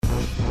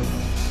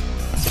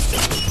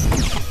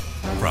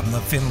From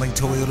the Findlay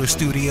Toyota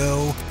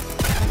studio,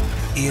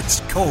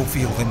 it's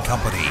Cofield and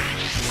Company.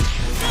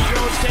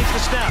 Jones takes the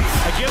snap.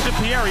 I give to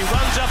Pierre. He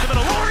runs up the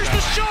middle, lowers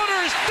the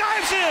shoulders,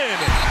 dives in.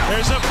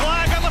 There's a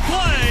flag on the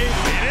play.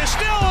 It is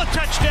still a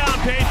touchdown,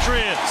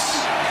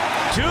 Patriots.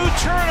 2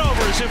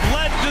 turnovers have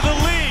led to the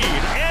lead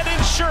and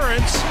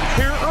insurance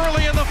here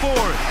early in the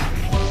fourth.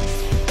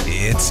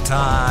 It's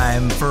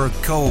time for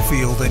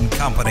Cofield and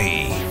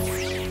Company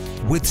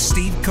with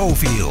Steve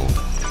Cofield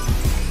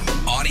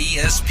on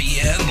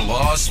ESPN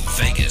Las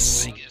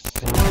Vegas.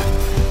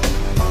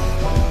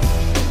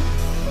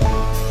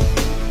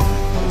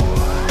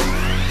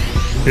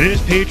 It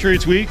is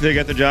Patriots week. They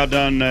got the job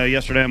done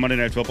yesterday on Monday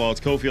Night Football. It's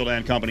Cofield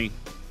and Company.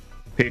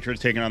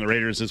 Patriots taking on the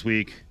Raiders this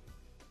week.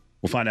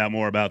 We'll find out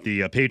more about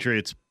the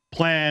Patriots'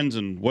 plans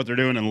and what they're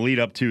doing in the lead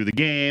up to the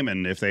game,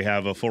 and if they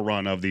have a full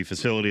run of the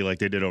facility like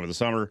they did over the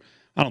summer.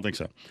 I don't think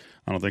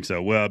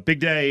so. Well, big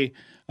day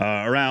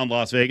around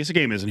Las Vegas. The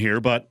game isn't here,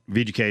 but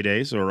VGK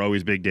days are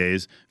always big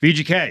days.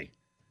 VGK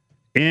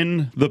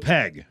in the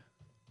peg.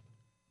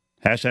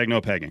 Hashtag no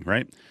pegging,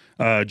 right?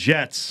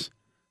 Jets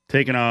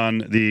taking on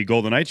the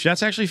Golden Knights.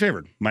 Jets actually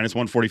favored, minus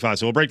 145.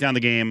 So we'll break down the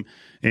game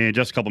in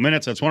just a couple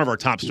minutes. That's one of our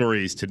top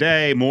stories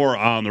today. More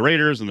on the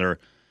Raiders and their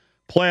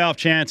playoff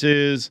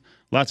chances.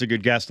 Lots of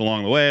good guests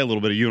along the way. A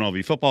little bit of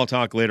UNLV football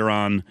talk later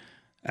on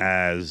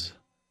as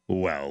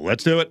well.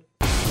 Let's do it.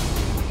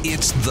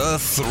 It's the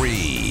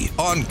 3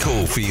 on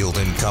Cofield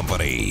and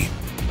Company.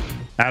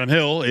 Adam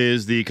Hill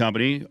is the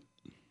company.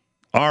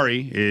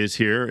 Ari is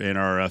here in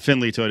our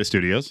Findlay Toyota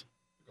studios.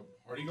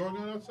 Party going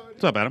on outside?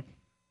 What's up, Adam?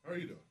 How are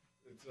you doing?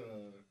 It's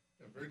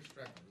very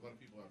distracting. There's a lot of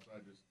people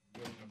outside just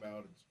yelling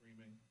about and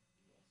screaming.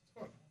 It's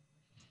fun.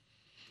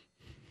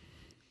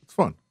 It's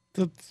fun.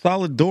 It's a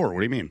solid door. What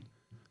do you mean?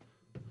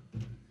 You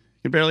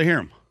can barely hear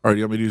him. All right,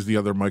 you want me to use the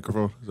other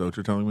microphone? Is that what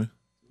you're telling me?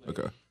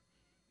 Okay.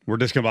 We're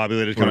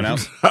discombobulated coming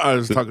out. I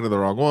was talking to the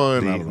wrong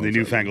one. The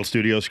newfangled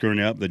studio screwing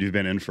you up that you've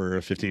been in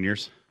for 15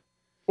 years.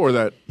 Or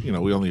that, we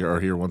only are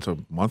here once a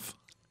month.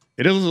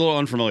 It is a little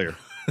unfamiliar.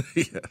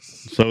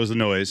 Yes. So is the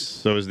noise.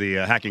 So is the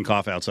hacking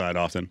cough outside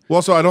often.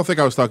 Well, so I don't think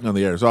I was talking on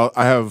the air. So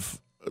I have...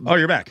 Oh,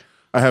 you're back.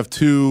 I have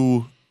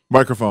 2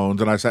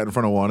 microphones, and I sat in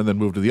front of one and then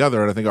moved to the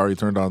other, and I think I already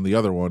turned on the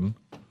other one.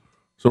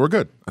 So we're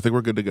good. I think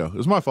we're good to go. It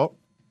was my fault.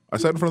 I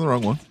sat in front of the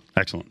wrong one.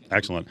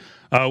 Excellent.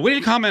 We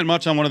didn't comment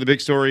much on one of the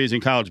big stories in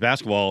college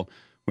basketball.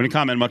 We didn't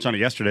comment much on it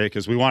yesterday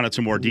because we wanted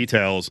some more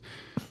details.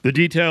 The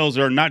details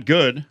are not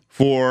good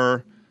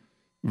for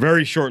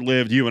very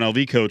short-lived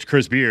UNLV coach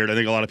Chris Beard. I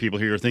think a lot of people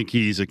here think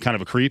he's a kind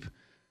of a creep.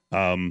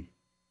 I'm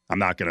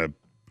not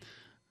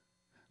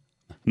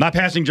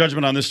passing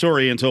judgment on this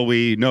story until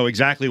we know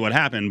exactly what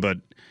happened, but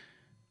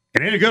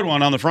it ain't a good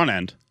one on the front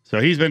end.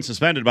 So he's been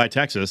suspended by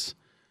Texas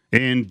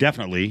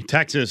indefinitely.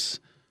 Texas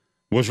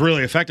was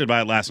really affected by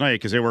it last night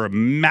because they were a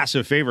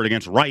massive favorite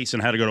against Rice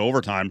and had to go to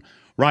overtime.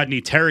 Rodney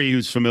Terry,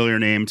 who's a familiar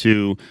name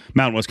to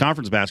Mountain West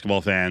Conference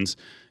basketball fans,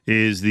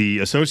 is the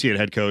associate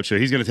head coach. So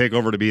he's going to take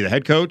over to be the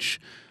head coach.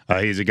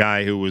 He's a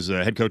guy who was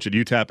a head coach at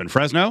UTEP and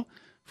Fresno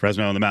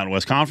in the Mountain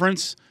West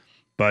Conference.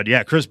 But,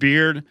 yeah, Chris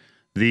Beard,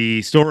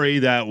 the story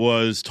that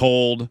was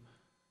told,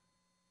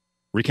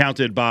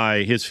 recounted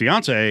by his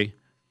fiance,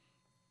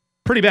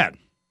 pretty bad.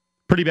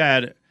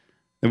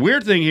 The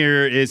weird thing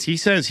here is he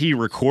says he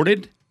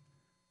recorded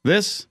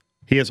this.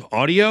 He has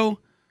audio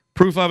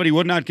proof of it. He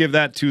would not give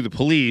that to the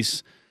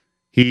police.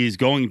 He's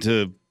going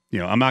to,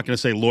 I'm not going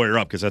to say lawyer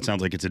up because that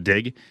sounds like it's a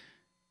dig.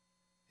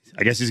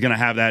 I guess he's going to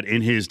have that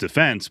in his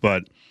defense.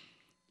 But,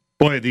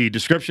 boy, the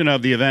description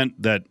of the event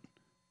that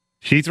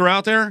she threw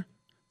out there,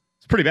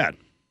 it's pretty bad.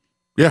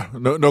 Yeah,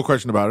 no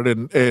question about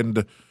it.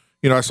 And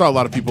I saw a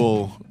lot of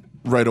people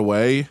right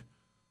away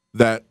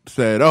that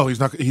said, "Oh,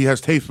 he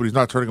has tapes, but he's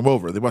not turning them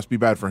over. They must be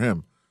bad for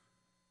him."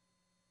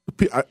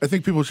 I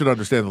think people should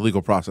understand the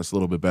legal process a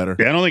little bit better.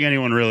 Yeah, I don't think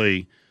anyone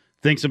really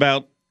thinks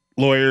about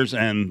lawyers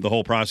and the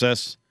whole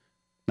process.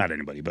 Not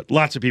anybody, but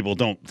lots of people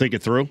don't think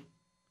it through.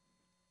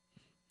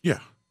 Yeah.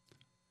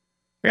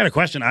 I got a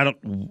question.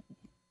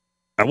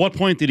 At what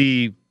point did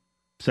he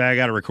say, I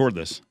got to record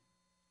this?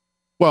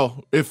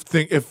 Well, if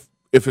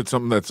it's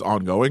something that's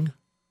ongoing,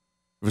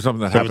 if it's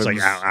something that happens, it's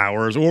like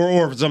hours,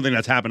 or if it's something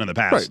that's happened in the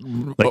past,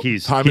 right? Like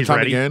he's time and time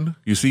ready. Again,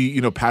 you see,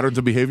 patterns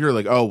of behavior.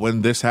 Like, oh,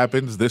 when this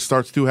happens, this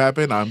starts to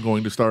happen. I'm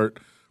going to start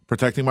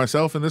protecting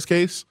myself. In this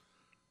case,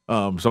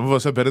 some of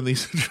us have been in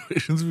these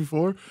situations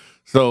before,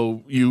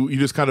 so you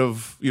just kind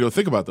of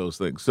think about those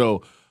things.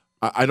 So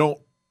I don't,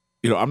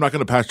 I'm not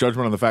going to pass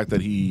judgment on the fact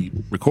that he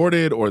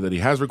recorded or that he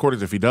has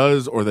recordings if he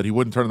does, or that he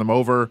wouldn't turn them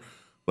over.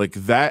 Like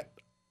that,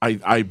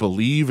 I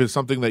believe is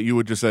something that you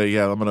would just say,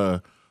 yeah, I'm going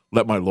to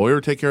let my lawyer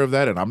take care of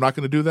that, and I'm not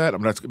going to do that.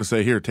 I'm not going to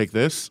say, here, take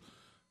this.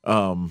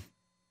 We'll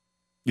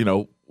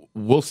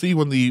see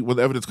when the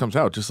evidence comes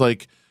out. Just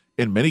like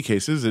in many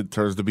cases, it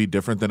turns to be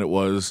different than it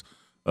was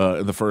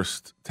in the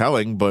first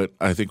telling. But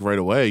I think right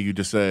away you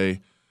just say,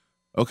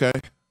 okay,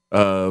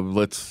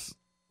 let's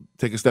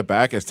take a step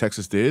back, as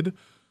Texas did.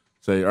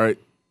 Say, all right,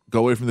 go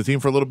away from the team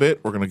for a little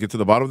bit. We're going to get to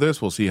the bottom of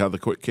this. We'll see how the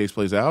case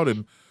plays out,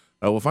 and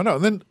We'll find out.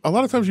 And then a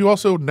lot of times you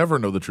also never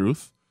know the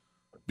truth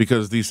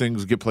because these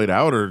things get played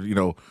out, or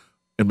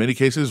in many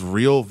cases,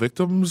 real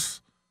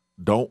victims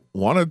don't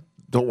want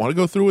to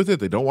go through with it.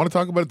 They don't want to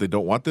talk about it. They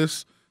don't want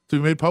this to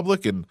be made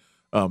public, and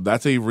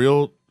that's a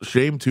real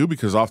shame too,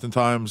 because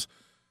oftentimes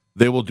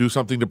they will do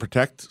something to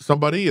protect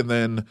somebody, and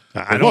then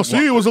it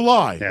was a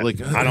lie. Yeah,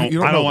 Like I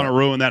don't want to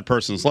ruin that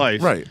person's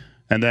life, right?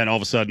 And then all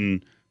of a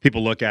sudden,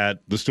 people look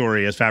at the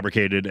story as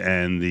fabricated,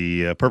 and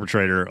the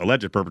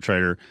alleged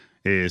perpetrator,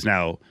 is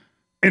now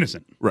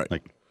innocent. Right.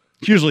 Like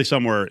it's usually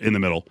somewhere in the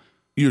middle.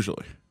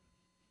 Usually.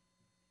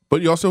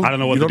 But you also I don't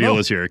know what the deal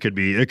is here. It could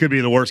be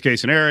the worst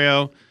case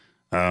scenario.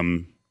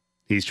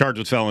 He's charged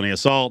with felony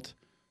assault.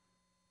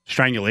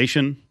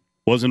 Strangulation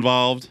was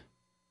involved.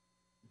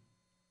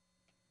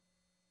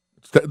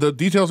 The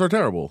details are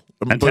terrible.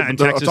 And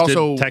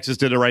Texas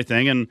did the right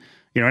thing. And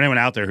anyone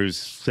out there who's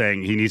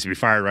saying he needs to be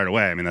fired right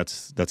away, I mean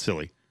that's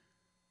silly.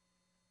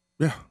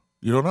 Yeah,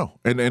 you don't know.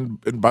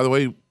 And by the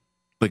way,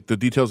 like the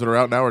details that are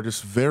out now are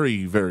just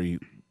very, very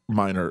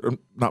minor,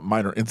 not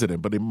minor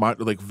incident, but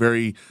like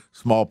very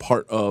small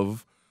part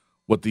of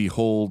what the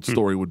whole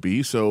story would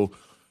be. So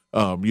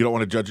you don't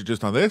want to judge it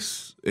just on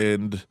this,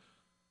 and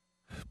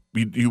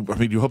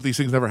you hope these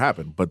things never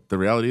happen. But the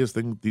reality is,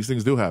 these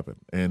things do happen,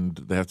 and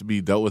they have to be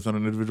dealt with on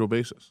an individual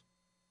basis.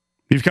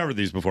 You've covered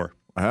these before.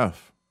 I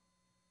have.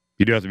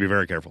 You do have to be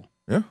very careful.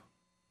 Yeah.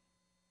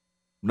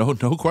 No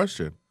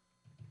question.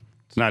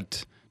 It's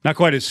not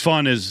quite as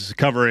fun as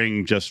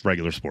covering just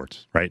regular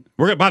sports, right?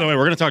 By the way,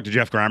 we're going to talk to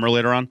Jeff Grammer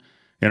later on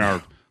in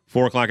our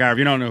 4 o'clock hour. If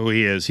you don't know who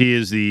he is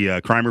the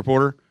crime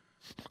reporter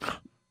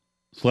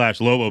 /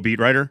 Lobo beat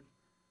writer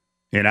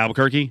in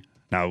Albuquerque.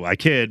 Now, I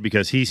kid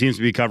because he seems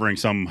to be covering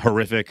some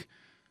horrific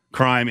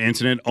crime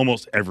incident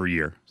almost every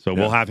year. So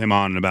we'll have him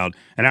on in about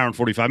an hour and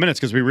 45 minutes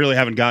because we really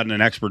haven't gotten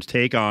an expert's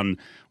take on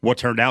what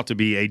turned out to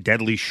be a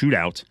deadly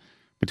shootout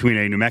between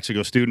a New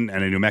Mexico student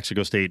and a New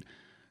Mexico State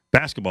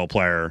basketball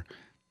player.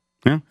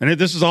 Yeah, and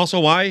this is also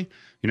why,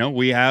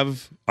 we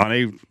have on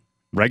a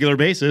regular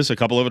basis a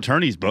couple of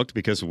attorneys booked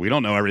because we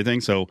don't know everything.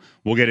 So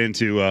we'll get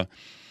into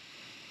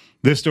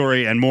this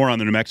story and more on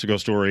the New Mexico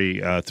story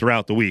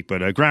throughout the week.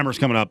 But Grammer's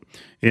coming up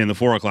in the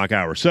 4 o'clock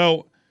hour.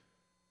 So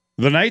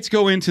the Knights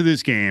go into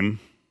this game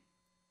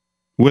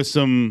with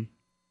some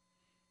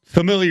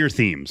familiar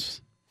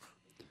themes.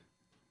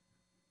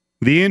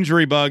 The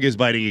injury bug is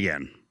biting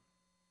again.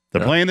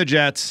 They're playing the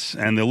Jets,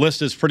 and the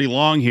list is pretty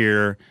long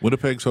here.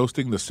 Winnipeg's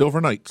hosting the Silver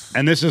Knights.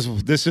 And this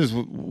is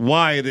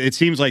why it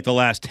seems like the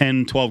last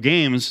 10, 12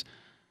 games,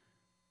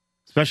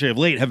 especially of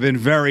late, have been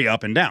very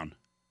up and down.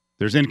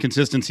 There's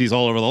inconsistencies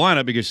all over the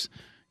lineup because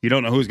you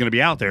don't know who's going to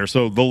be out there.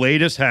 So the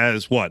latest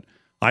has what?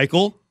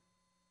 Eichel?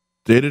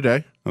 Day to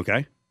day.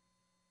 Okay.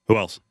 Who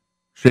else?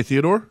 Shea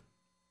Theodore.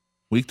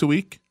 Week to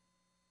week.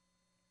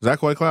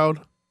 Zach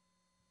Whitecloud.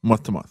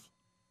 Month to month.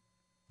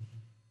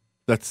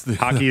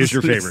 Hockey is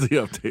your favorite. The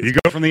update. You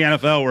go from the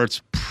NFL where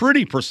it's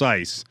pretty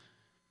precise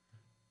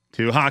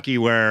to hockey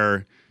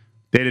where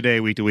day to day,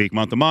 week to week,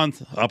 month to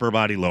month, upper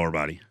body, lower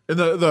body. And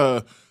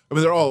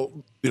they're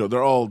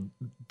all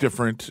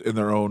different in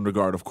their own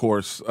regard, of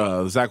course.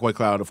 Zach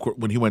Whitecloud, of course,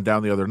 when he went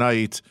down the other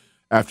night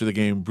after the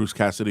game, Bruce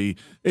Cassidy.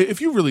 If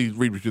you really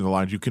read between the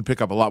lines, you can pick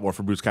up a lot more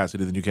from Bruce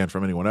Cassidy than you can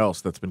from anyone else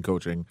that's been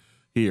coaching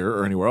here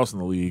or anywhere else in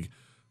the league.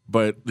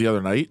 But the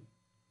other night,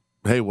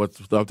 hey, what's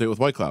the update with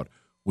Whitecloud?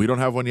 We don't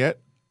have one yet.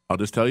 I'll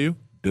just tell you,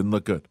 didn't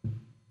look good.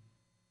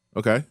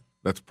 Okay,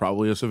 that's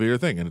probably a severe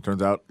thing, and it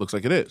turns out looks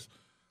like it is.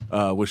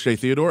 With Shea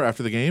Theodore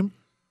after the game,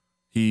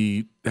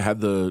 he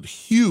had the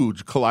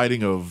huge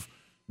colliding of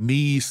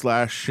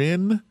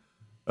knee/shin.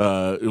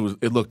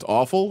 It looked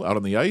awful out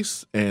on the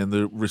ice, and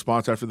the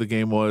response after the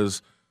game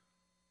was,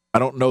 "I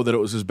don't know that it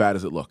was as bad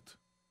as it looked."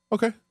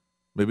 Okay,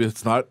 maybe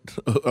it's not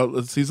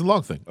a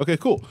season-long thing. Okay,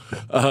 cool.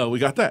 We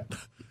got that.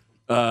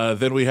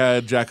 Then we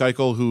had Jack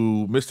Eichel,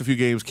 who missed a few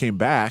games, came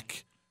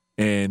back,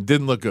 and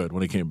didn't look good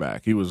when he came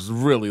back. He was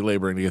really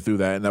laboring to get through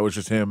that, and that was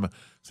just him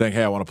saying,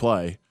 hey, I want to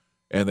play.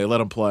 And they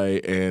let him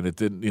play, and it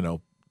didn't,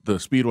 the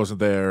speed wasn't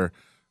there.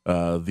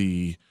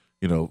 The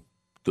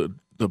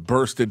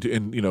burst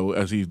into,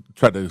 as he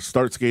tried to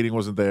start skating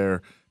wasn't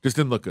there. Just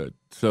didn't look good.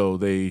 So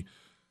they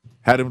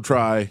had him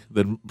try,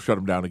 then shut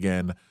him down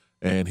again.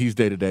 And he's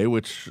day-to-day,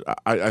 which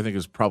I think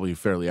is probably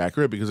fairly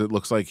accurate because it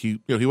looks like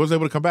he wasn't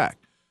able to come back.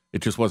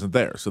 It just wasn't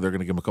there, so they're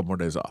going to give him a couple more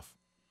days off.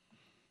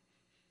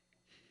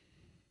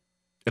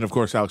 And, of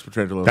course, Alex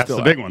Pietrangelo is still out. That's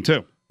the big one,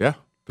 too. Yeah,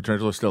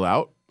 Pietrangelo's still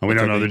out. And we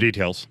don't know the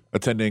details.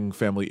 Attending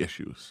family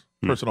issues.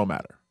 Personal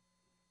matter.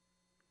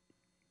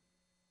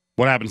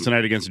 What happens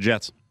tonight against the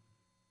Jets?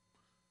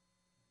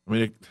 I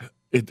mean,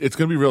 it's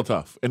going to be real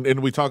tough.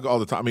 And we talk all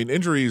the time. I mean,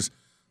 injuries,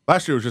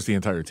 last year was just the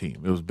entire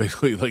team. It was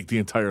basically like the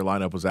entire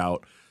lineup was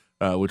out,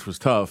 which was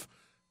tough.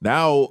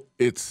 Now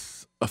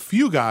it's a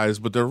few guys,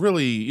 but they're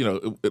really,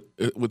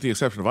 with the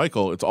exception of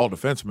Eichel, it's all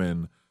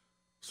defensemen.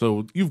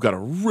 So you've got to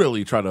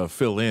really try to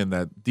fill in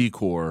that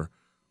D-core,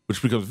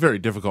 which becomes very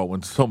difficult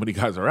when so many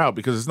guys are out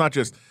because it's not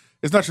just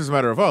a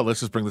matter of, let's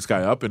just bring this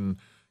guy up and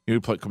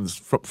comes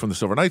from the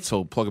Silver Knights,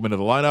 so plug him into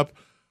the lineup.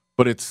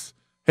 But it's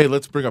hey,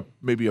 let's bring up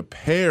maybe a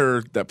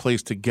pair that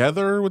plays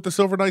together with the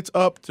Silver Knights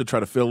up to try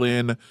to fill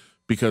in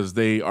because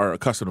they are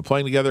accustomed to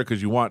playing together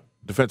because you want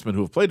defensemen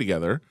who have played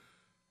together.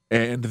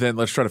 And then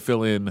let's try to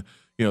fill in,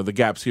 the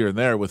gaps here and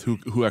there with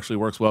who actually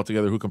works well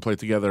together, who can play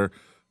together,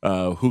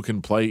 who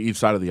can play each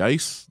side of the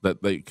ice,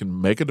 that they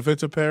can make a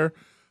defensive pair.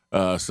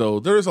 So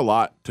there is a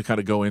lot to kind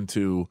of go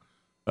into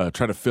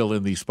trying to fill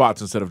in these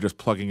spots instead of just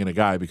plugging in a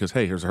guy because,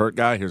 hey, here's a hurt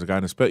guy, here's a guy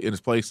in his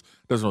place.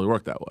 It doesn't really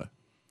work that way.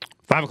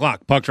 5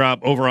 o'clock, puck drop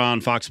over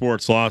on Fox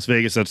Sports Las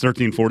Vegas. That's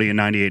 1340 and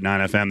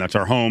 98.9 FM. That's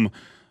our home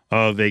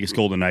of Vegas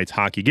Golden Knights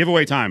hockey.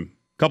 Giveaway time.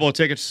 Couple of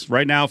tickets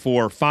right now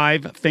for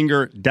Five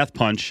Finger Death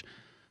Punch.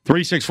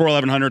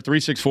 364-1100,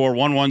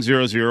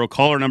 364-1100.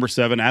 Caller number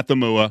 7 at the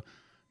MUA,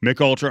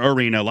 Mick Ultra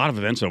Arena. A lot of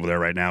events over there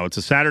right now. It's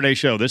a Saturday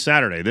show this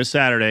Saturday, the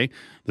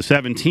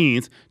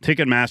 17th.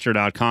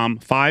 Ticketmaster.com.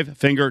 Five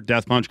Finger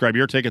Death Punch. Grab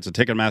your tickets at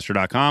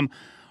Ticketmaster.com.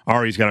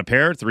 Ari's got a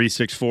pair,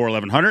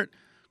 364-1100.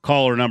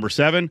 Caller number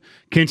 7.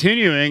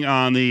 Continuing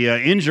on the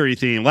injury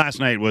theme,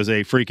 last night was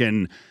a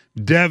freaking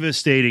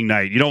devastating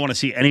night. You don't want to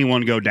see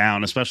anyone go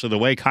down, especially the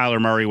way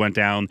Kyler Murray went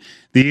down.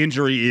 The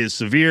injury is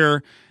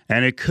severe,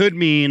 and it could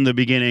mean the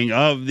beginning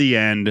of the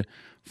end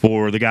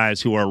for the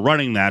guys who are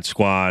running that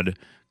squad.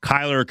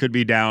 Kyler could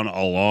be down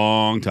a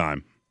long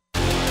time.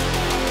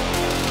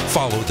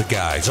 Follow the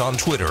guys on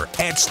Twitter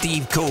at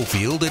Steve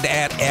Cofield and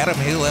at Adam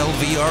Hill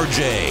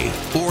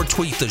LVRJ, or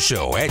tweet the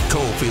show at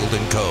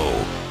Cofield &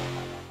 Co.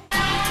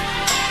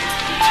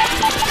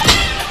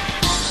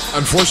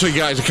 Unfortunately,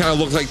 guys, it kind of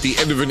looked like the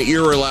end of an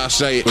era last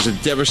night. It was a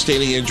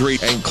devastating injury,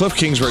 and Cliff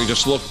Kingsbury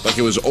just looked like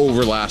it was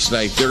over last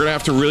night. They're going to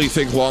have to really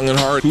think long and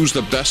hard who's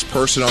the best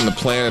person on the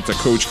planet to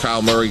coach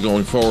Kyle Murray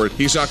going forward.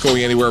 He's not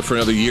going anywhere for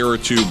another year or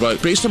two,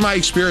 but based on my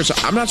experience,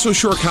 I'm not so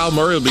sure Kyle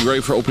Murray will be ready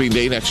for opening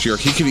day next year.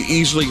 He could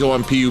easily go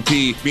on PUP,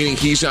 meaning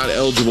he's not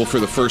eligible for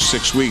the first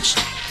 6 weeks.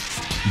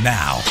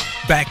 Now,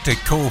 back to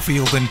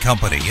Cofield &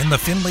 Company in the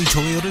Findlay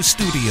Toyota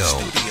studio.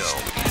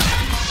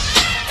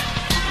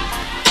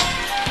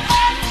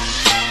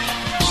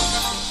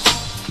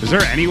 Is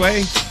there any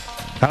way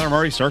Kyler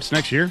Murray starts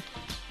next year?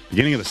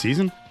 Beginning of the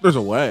season? There's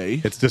a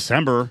way. It's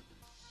September?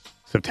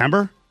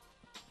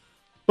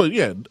 Well,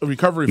 yeah, a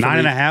recovery from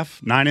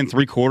 9.5, 9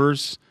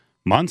 3/4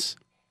 months.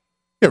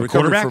 Yeah,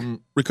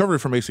 recovery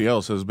from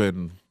ACLs has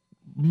been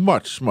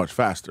much, much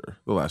faster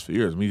the last few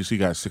years. I mean, you see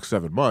guys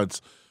 6-7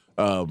 months.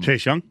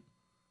 Chase Young?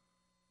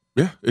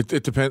 Yeah, it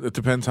depends. It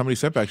depends how many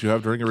setbacks you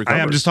have during a recovery.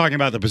 I'm just talking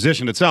about the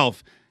position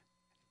itself.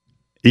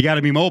 You got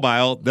to be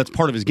mobile. That's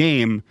part of his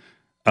game.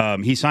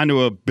 He signed to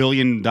 $1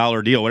 billion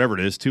deal, whatever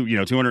it is,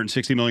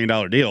 $260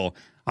 million deal.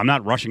 I'm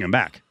not rushing him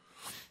back.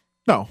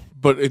 No,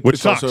 but which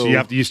it's sucks. Also,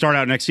 You start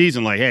out next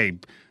season like, hey,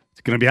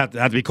 it's going to have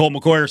to be Colt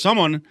McCoy or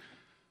someone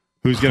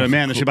who's going to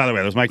man the ship. By the way,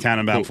 that was Mike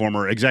Tannenbaum,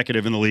 former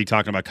executive in the league,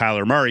 talking about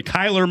Kyler Murray.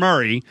 Kyler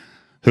Murray,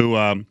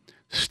 who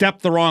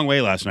stepped the wrong way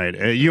last night.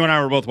 You and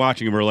I were both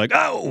watching, and we were like,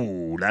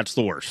 oh, that's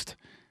the worst.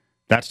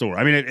 That's the worst.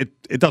 I mean,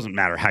 it doesn't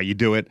matter how you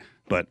do it,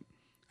 but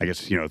I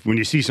guess, when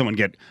you see someone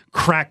get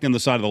cracked in the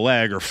side of the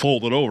leg or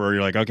folded over,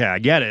 you're like, okay, I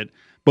get it.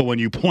 But when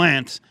you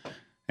plant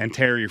and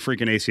tear your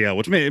freaking ACL,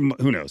 which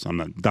who knows? I'm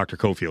not Dr.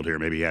 Cofield here.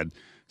 Maybe he had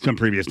some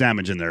previous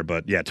damage in there.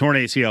 But yeah, torn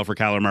ACL for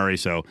Kyler Murray.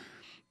 So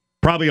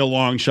probably a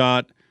long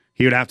shot.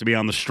 He would have to be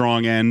on the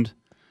strong end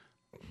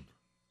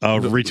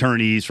of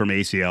returnees from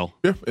ACL.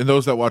 Yeah, and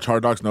those that watch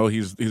Hard Knocks know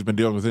he's been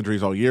dealing with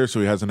injuries all year, so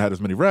he hasn't had as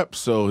many reps.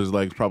 So his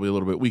leg's probably a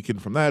little bit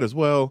weakened from that as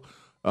well.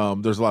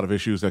 There's a lot of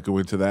issues that go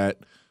into that.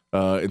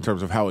 In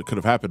terms of how it could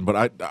have happened.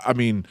 But I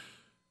mean,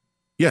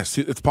 yes,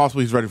 it's possible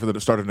he's ready for the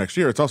start of next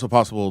year. It's also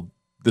possible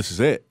this is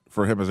it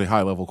for him as a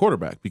high-level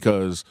quarterback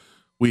because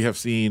we have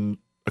seen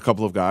a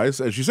couple of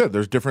guys, as you said,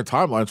 there's different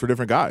timelines for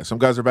different guys. Some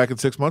guys are back in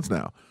 6 months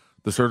now.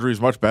 The surgery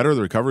is much better.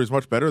 The recovery is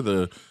much better.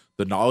 The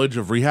knowledge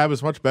of rehab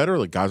is much better.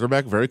 Like, guys are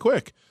back very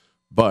quick.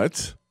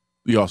 But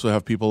you also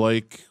have people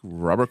like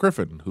Robert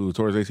Griffin, who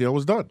tore his ACL,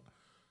 was done.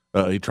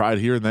 He tried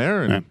here and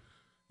there and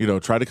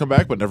tried to come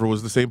back, but never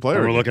was the same player.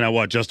 And we're looking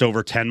at, just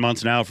over 10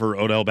 months now for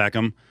Odell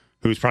Beckham,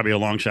 who's probably a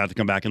long shot to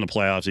come back in the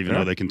playoffs, even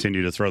though they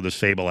continue to throw this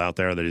fable out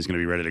there that he's going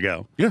to be ready to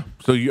go. Yeah.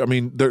 So,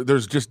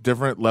 there's just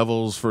different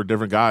levels for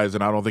different guys,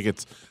 and I don't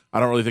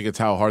really think it's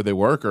how hard they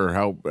work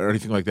or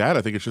anything like that.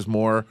 I think it's just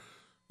more,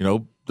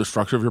 the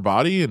structure of your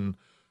body and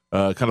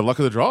kind of luck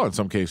of the draw in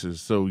some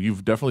cases. So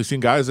you've definitely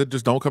seen guys that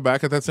just don't come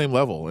back at that same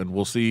level, and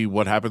we'll see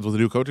what happens with the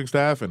new coaching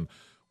staff and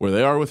where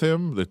they are with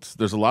him.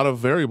 There's a lot of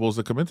variables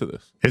that come into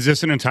this. Is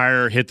this an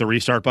entire hit the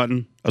restart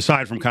button,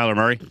 aside from Kyler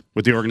Murray,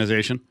 with the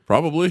organization?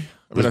 Probably.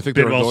 I think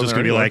Bidwell's just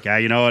going to be like,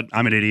 you know what?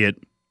 I'm an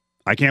idiot.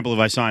 I can't believe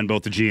I signed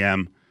both the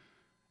GM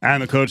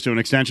and the coach to an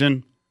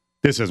extension.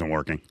 This isn't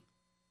working.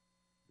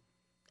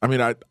 I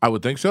mean, I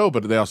would think so,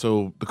 but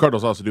the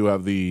Cardinals also do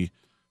have hey,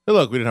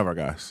 look, we didn't have our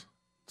guys,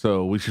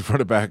 so we should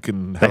run it back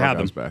and have our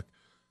guys back.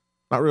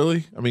 Not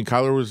really. I mean,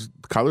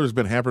 Kyler's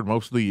been hampered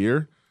most of the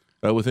year.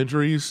 With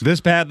injuries. This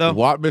bad, though?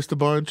 Watt missed a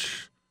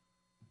bunch.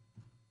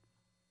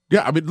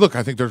 Yeah, I mean, look,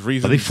 I think there's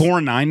reasons. Are they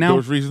 4-9 now? There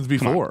was reasons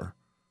before.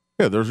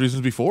 Yeah, there was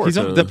reasons before.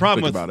 The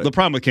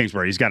problem with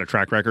Kingsbury, he's got a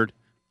track record.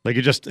 Like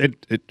it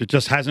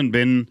just hasn't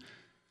been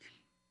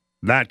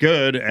that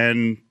good.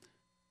 And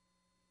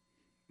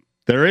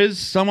there is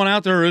someone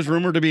out there who is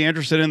rumored to be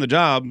interested in the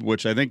job,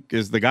 which I think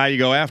is the guy you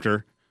go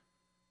after.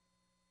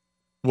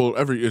 Well,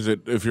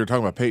 if you're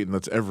talking about Peyton,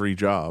 that's every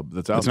job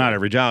that's out there. It's not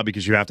every job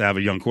because you have to have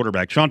a young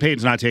quarterback. Sean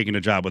Payton's not taking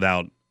a job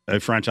without a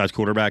franchise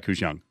quarterback who's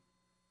young.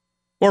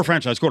 Or a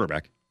franchise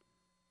quarterback.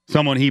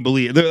 Someone he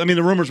believes. I mean,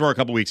 the rumors were a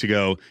couple weeks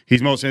ago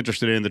he's most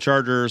interested in the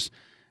Chargers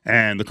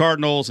and the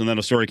Cardinals, and then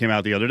a story came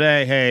out the other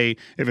day. Hey,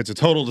 if it's a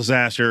total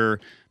disaster,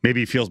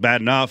 maybe he feels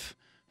bad enough,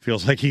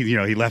 feels like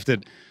he left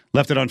it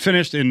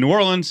unfinished in New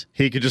Orleans,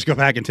 he could just go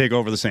back and take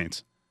over the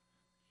Saints.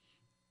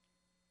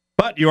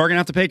 But you are going to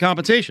have to pay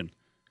compensation,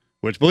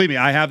 which, believe me,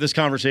 I have this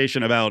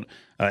conversation about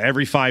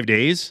every 5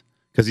 days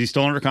because he's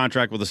still under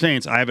contract with the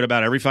Saints. I have it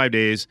about every 5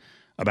 days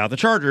about the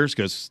Chargers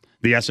because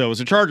the SO is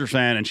a Chargers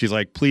fan, and she's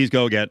like, please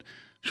go get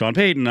Sean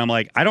Payton. And I'm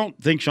like, I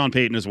don't think Sean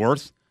Payton is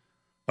worth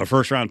a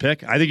first-round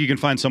pick. I think you can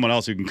find someone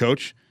else who can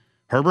coach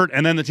Herbert.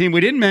 And then the team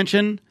we didn't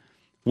mention,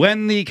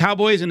 when the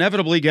Cowboys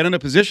inevitably get in a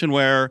position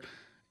where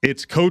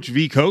it's coach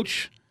v.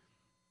 coach,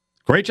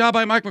 great job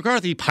by Mike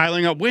McCarthy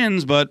piling up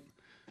wins, but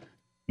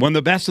when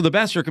the best of the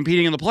best are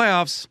competing in the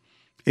playoffs,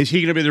 is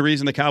he going to be the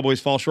reason the Cowboys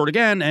fall short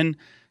again? And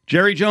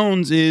Jerry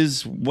Jones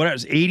is,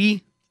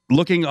 80,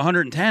 looking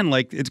 110,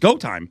 like it's go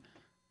time.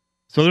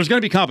 So there's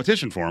going to be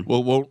competition for him.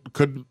 Well,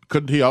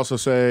 couldn't he also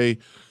say,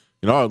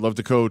 I'd love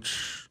to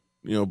coach,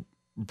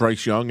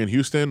 Bryce Young in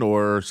Houston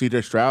or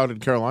C.J. Stroud in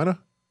Carolina?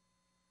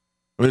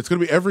 I mean, it's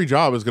going to be every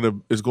job is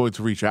going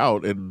to reach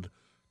out and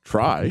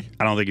try.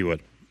 I don't think he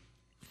would.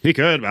 He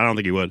could, but I don't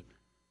think he would.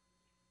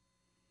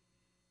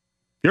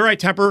 You're right,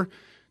 Tepper.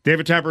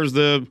 David Tepper is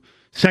the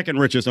second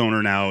richest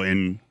owner now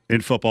in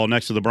football,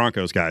 next to the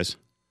Broncos guys.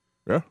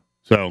 Yeah.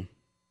 So,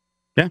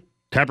 yeah,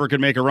 Tepper could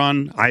make a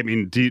run. I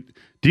mean, do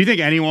you think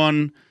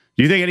anyone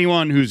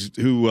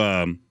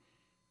who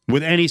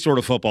with any sort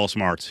of football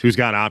smarts who's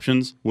got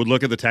options would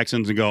look at the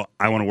Texans and go,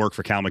 I want to work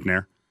for Cal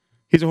McNair?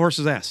 He's a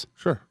horse's ass.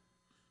 Sure.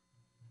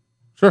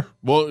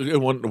 Well,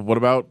 what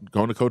about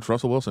going to coach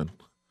Russell Wilson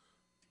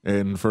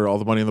and for all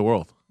the money in the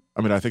world?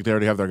 I mean, I think they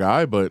already have their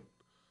guy, but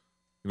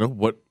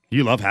what?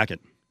 You love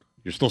Hackett.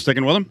 You're still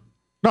sticking with him?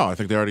 No, I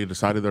think they already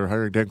decided they're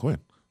hiring Dan Quinn.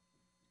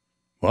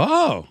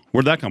 Whoa.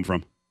 Where'd that come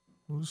from?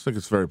 I just think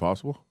it's very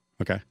possible.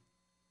 Okay.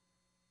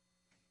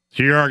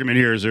 So your argument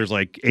here is there's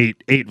like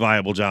eight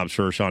viable jobs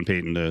for Sean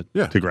Payton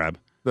to grab.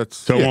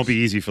 It won't be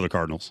easy for the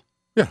Cardinals.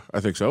 Yeah, I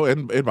think so.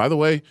 And by the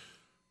way,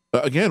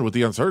 again, with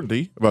the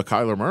uncertainty about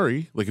Kyler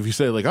Murray, like if you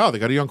say they got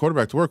a young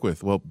quarterback to work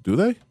with, well, do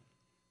they?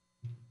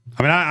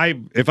 I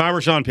mean, if I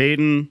were Sean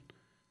Payton,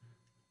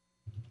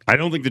 I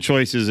don't think the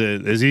choice is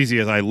as easy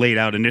as I laid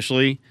out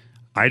initially.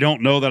 I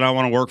don't know that I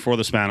want to work for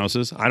the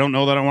Spanoses. I don't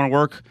know that I want to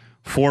work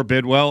for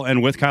Bidwell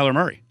and with Kyler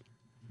Murray.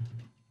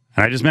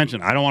 And I just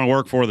mentioned I don't want to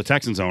work for the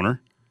Texans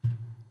owner.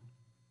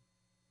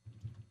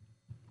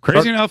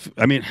 Crazy enough,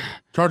 I mean,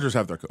 Chargers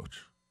have their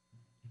coach.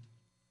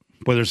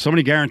 But there's so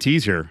many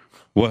guarantees here.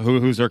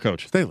 Who's their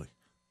coach? Staley.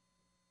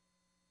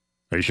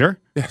 Are you sure?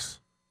 Yes.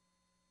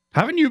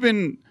 Haven't you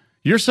been?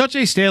 You're such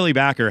a Staley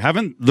backer.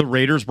 Haven't the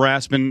Raiders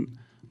brass been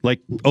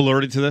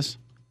alerted to this?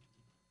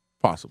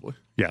 Possibly.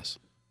 Yes.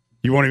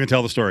 You won't even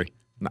tell the story.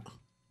 No.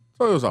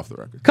 So it was off the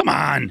record. Come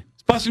on,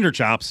 it's busting your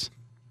chops.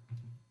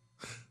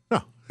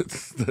 No,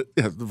 it's the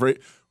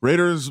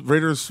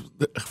Raiders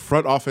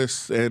front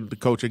office and the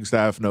coaching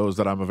staff knows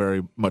that I'm a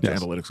very much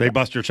analytics guy. They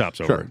bust your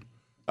chops over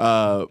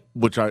it.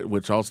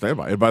 Which I'll stand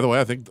by. And by the way,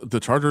 I think the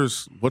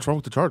Chargers. What's wrong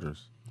with the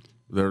Chargers?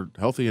 They're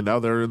healthy and now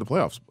they're in the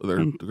playoffs. They're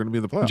going to be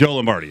in the playoffs. Joe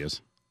Lombardi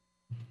is,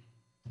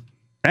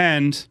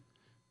 and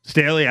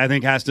Staley, I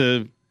think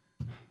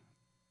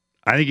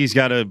he's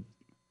got to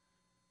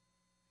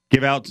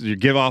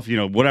give off,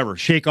 whatever,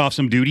 shake off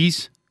some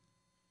duties.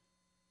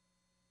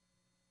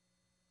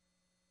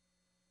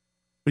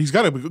 But he's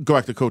got to go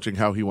back to coaching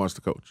how he wants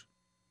to coach.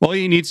 Well,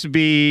 he needs to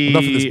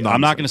be,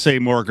 I'm not going to say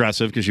more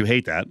aggressive because you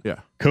hate that. Yeah.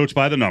 Coach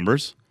by the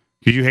numbers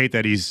because you hate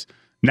that he's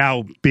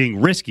now being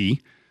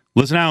risky.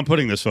 Listen how I'm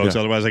putting this, folks,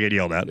 otherwise I get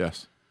yelled at.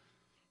 Yes.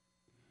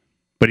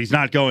 But he's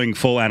not going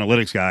full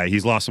analytics guy.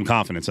 He's lost some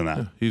confidence in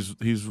that. Yeah.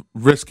 He's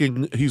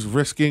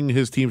risking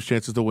his team's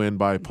chances to win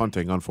by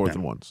punting on 4th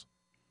and 1s.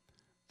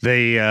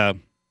 They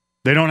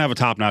don't have a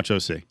top-notch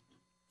OC.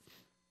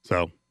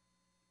 So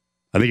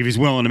I think if he's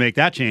willing to make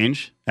that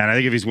change, and I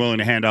think if he's willing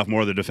to hand off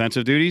more of the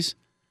defensive duties,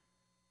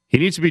 he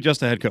needs to be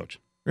just a head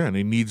coach. Yeah, and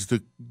he needs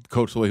to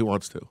coach the way he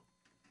wants to.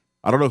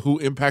 I don't know who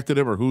impacted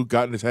him or who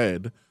got in his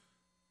head,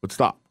 but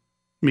stop.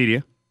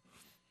 Media.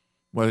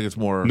 Well, I think it's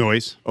more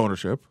noise.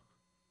 Ownership.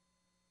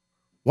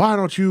 Why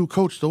don't you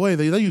coach the way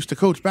they used to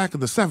coach back in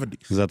the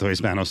 70s? Is that the way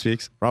Spanos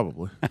speaks?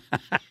 Probably.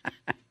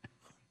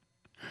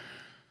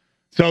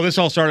 So this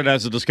all started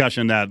as a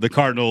discussion that the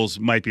Cardinals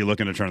might be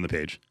looking to turn the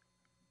page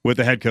with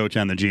the head coach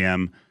and the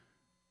GM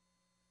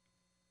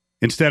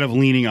instead of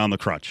leaning on the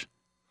crutch.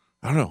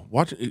 I don't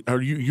know.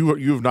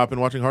 You have not been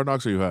watching Hard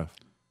Knocks, or you have?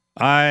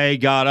 I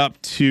got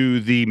up to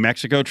the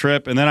Mexico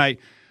trip, and then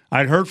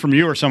I'd heard from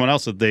you or someone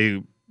else that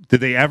they Did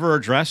they ever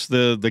address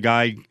the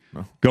guy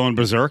going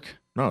berserk?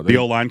 No, the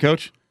O-line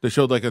coach. They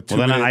showed like a 2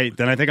 minute.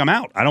 Then I think I'm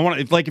out. I don't want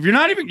to. Like, if you're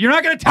not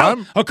going to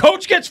tell a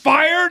coach gets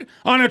fired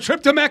on a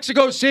trip to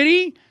Mexico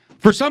City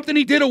for something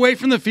he did away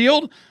from the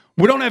field.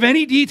 We don't have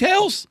any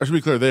details. I should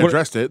be clear. They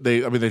addressed it.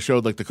 They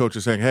showed like the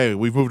coaches saying, "Hey,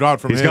 we've moved on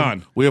from him. He's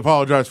gone. We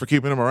apologize for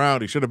keeping him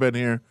around. He should have been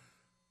here,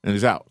 and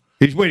he's out."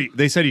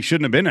 They said he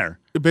shouldn't have been there.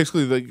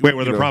 Basically,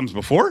 were there problems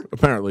before?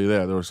 Apparently,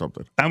 there was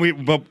something.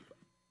 But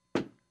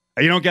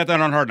you don't get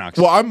that on Hard Knocks.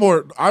 Well,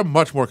 I'm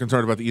much more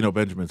concerned about the Eno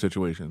Benjamin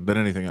situation than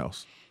anything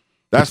else.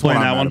 That's what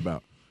I'm mad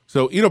about.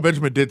 So Eno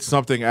Benjamin did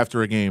something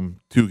after a game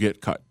to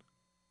get cut.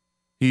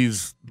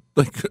 He's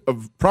like a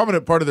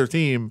prominent part of their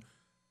team,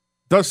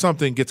 does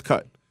something, gets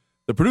cut.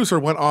 The producer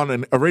went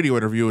on a radio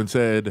interview and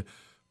said,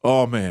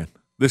 "Oh, man,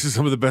 this is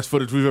some of the best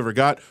footage we've ever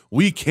got.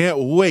 We can't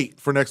wait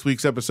for next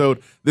week's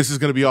episode. This is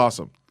going to be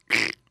awesome."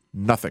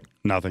 Nothing.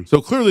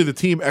 So clearly the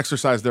team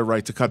exercised their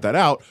right to cut that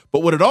out.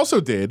 But what it also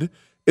did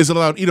is it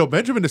allowed Eno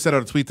Benjamin to send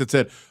out a tweet that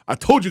said, "I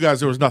told you guys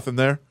there was nothing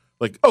there."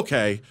 Like,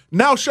 okay,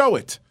 now show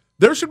it.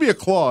 There should be a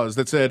clause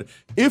that said,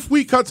 if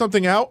we cut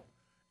something out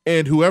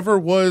and whoever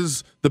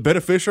was the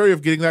beneficiary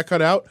of getting that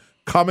cut out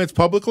comments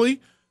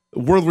publicly,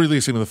 we're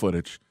releasing the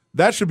footage.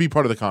 That should be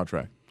part of the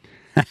contract.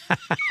 All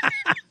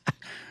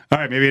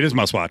right, maybe it is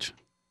must-watch.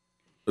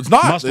 It's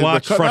not.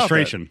 Must-watch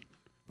frustration.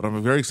 But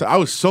I'm very excited. I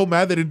was so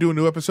mad they didn't do a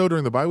new episode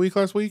during the bye week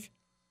last week.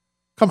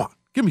 Come on,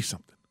 give me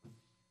something.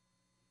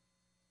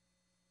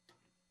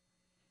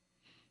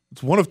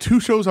 It's one of 2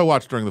 shows I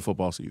watched during the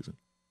football season.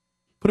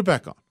 Put it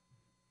back on.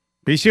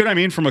 But you see what I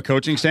mean from a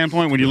coaching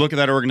standpoint? When you look at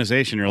that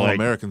organization, you're like...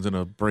 Americans in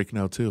a break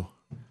now, too.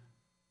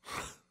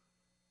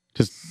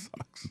 Just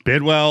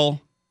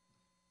Bidwell.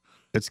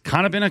 It's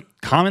kind of been a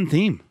common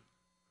theme.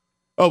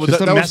 Oh, but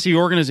just a messy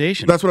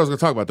organization. That's what I was going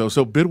to talk about, though.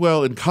 So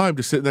Bidwell and Keim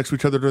just sit next to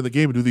each other during the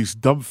game and do these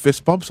dumb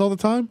fist bumps all the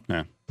time.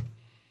 Yeah.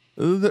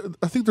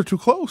 I think they're too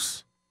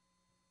close.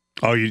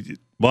 Oh,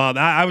 well,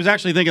 I was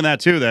actually thinking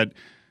that, too, that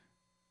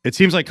it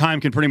seems like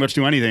Keim can pretty much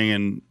do anything,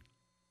 and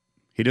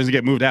he doesn't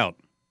get moved out.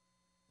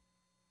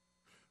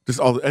 Just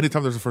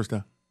anytime there's a first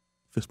down,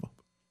 fist bump.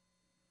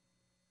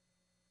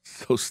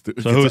 So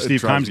stupid. So who is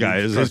Steve Keim's guy?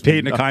 Is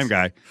Peyton a Keim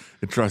guy?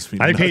 It drives me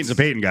I think nuts. Peyton's a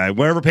Peyton guy.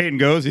 Wherever Peyton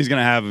goes, he's going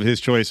to have his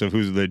choice of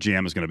who the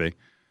GM is going to be.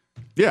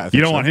 Yeah,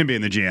 you don't want him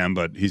being the GM,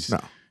 but he's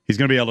going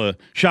to be able to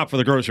shop for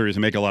the groceries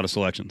and make a lot of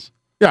selections.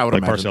 Yeah, I would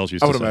like imagine. Parcells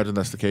used I would to say. imagine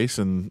that's the case,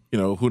 and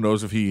who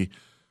knows if he,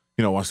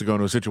 wants to go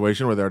into a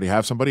situation where they already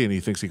have somebody and he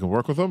thinks he can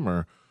work with them,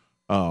 or,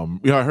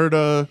 I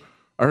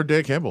heard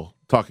Dan Campbell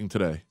talking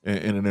today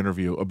in an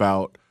interview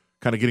about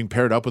kind of getting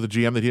paired up with a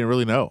GM that he didn't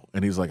really know,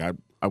 and he's like,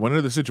 I went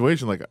into the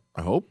situation like,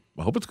 I hope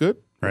it's good.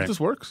 I hope this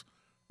works.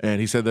 And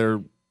he said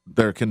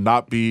there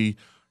cannot be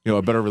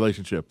a better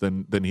relationship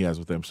than he has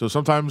with them. So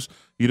sometimes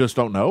you just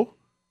don't know.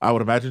 I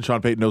would imagine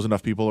Sean Payton knows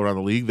enough people around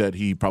the league that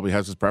he probably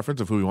has his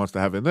preference of who he wants to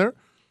have in there.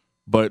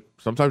 But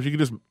sometimes you can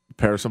just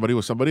pair somebody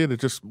with somebody and it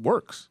just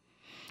works.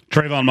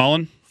 Trayvon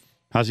Mullen,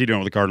 how's he doing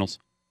with the Cardinals?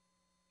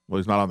 Well,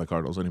 he's not on the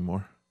Cardinals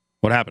anymore.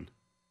 What happened?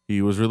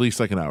 He was released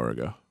like an hour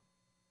ago.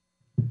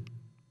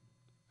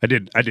 I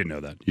did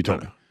know that. You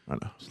told me. I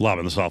know. It's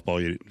lobbing the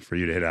softball for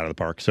you to hit out of the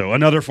park. So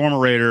another former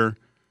Raider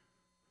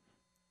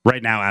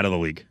right now out of the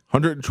league.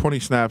 120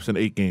 snaps in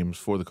 8 games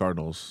for the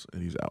Cardinals,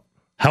 and he's out.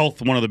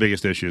 Health, one of the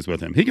biggest issues with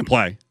him. He can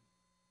play.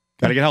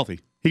 Got to get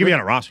healthy. He can be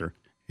on a roster.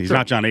 He's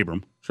not John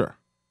Abram. Sure.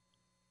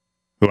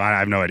 Who I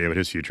have no idea what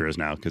his future is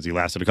now because he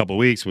lasted a couple of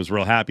weeks, was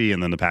real happy,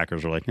 and then the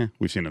Packers were like,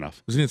 we've seen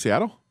enough. Was he in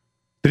Seattle?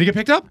 Did he get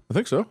picked up? I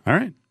think so. All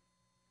right.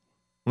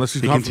 Unless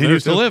he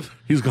continues to live.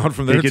 He's gone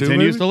from there too. He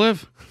continues to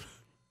live.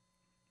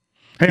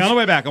 Hey, on the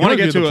way back, I want to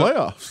get to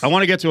playoffs. I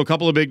want to get to a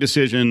couple of big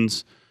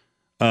decisions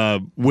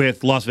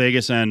with Las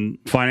Vegas and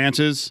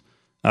finances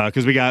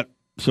because we got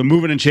some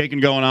moving and shaking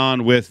going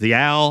on with the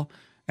Al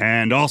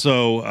and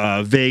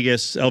also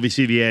Vegas.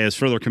 LVCVA is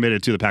further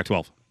committed to the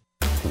Pac-12.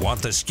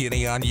 Want the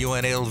skinny on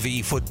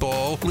UNLV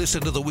football?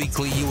 Listen to the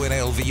weekly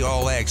UNLV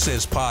All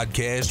Access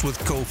podcast with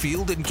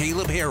Cofield and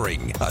Caleb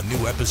Herring. A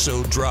new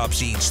episode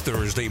drops each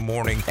Thursday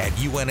morning at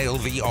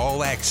UNLV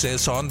All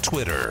Access on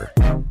Twitter.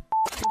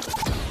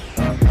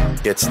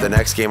 It's the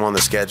next game on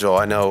the schedule.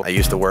 I know I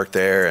used to work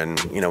there, and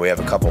we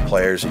have a couple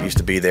players that used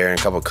to be there and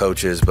a couple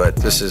coaches, but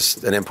this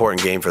is an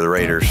important game for the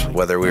Raiders,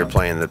 whether we were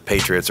playing the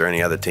Patriots or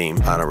any other team.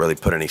 I don't really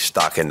put any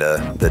stock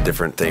into the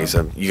different things.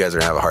 You guys are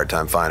going to have a hard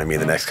time finding me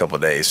the next couple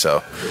of days,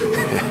 so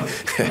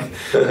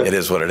it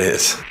is what it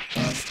is.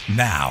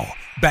 Now,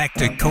 back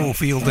to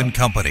Cofield and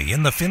Company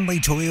in the Findlay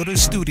Toyota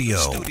studio.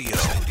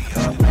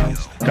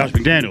 Josh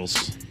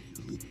McDaniels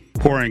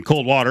pouring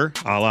cold water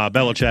a la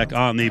Belichick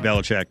on the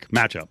Belichick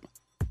matchup.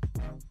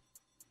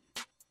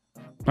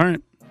 All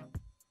right.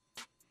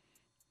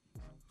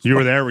 You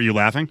were there. Were you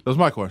laughing? That was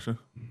my question.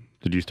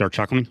 Did you start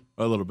chuckling?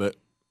 A little bit.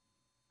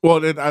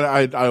 Well,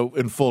 I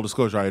in full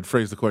disclosure, I had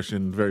phrased the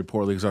question very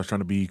poorly because I was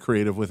trying to be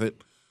creative with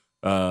it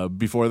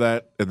before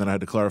that, and then I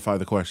had to clarify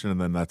the question,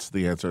 and then that's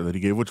the answer that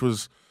he gave, which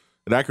was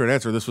an accurate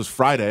answer. This was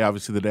Friday,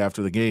 obviously the day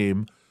after the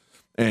game,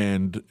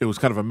 and it was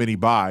kind of a mini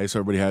bye, so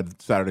everybody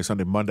had Saturday,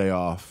 Sunday, Monday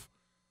off.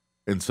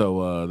 And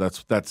so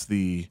that's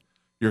the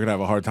you're gonna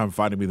have a hard time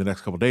finding me the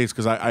next couple of days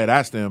because I had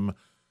asked him,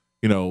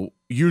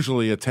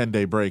 usually a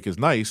 10-day break is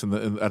nice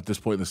at this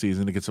point in the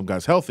season to get some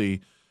guys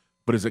healthy,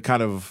 but is it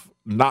kind of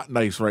not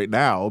nice right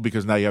now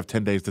because now you have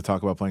 10 days to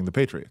talk about playing the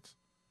Patriots?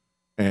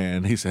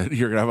 And he said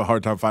you're gonna have a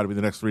hard time finding me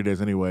the next 3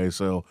 days anyway,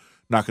 so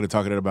not gonna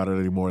talk about it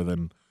any more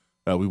than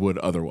we would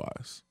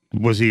otherwise.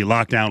 Was he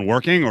locked down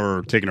working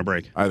or taking a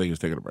break? I think he was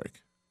taking a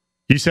break.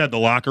 He said the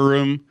locker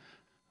room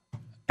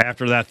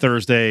after that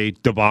Thursday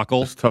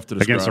debacle tough to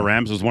describe. Against the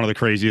Rams was one of the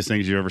craziest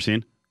things you've ever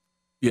seen.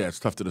 Yeah, it's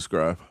tough to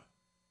describe.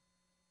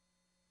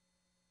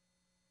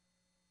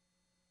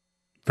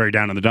 Very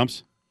down in the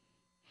dumps.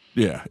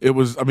 Yeah, it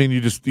was. I mean,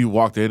 you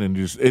walked in and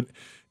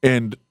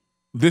and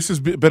this has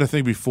been a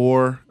thing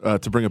before.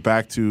 To bring it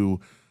back to,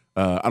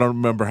 I don't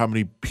remember how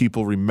many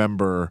people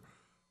remember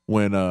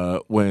when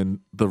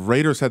the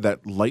Raiders had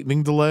that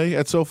lightning delay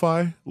at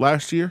SoFi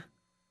last year.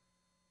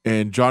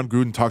 And John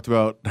Gruden talked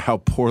about how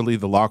poorly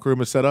the locker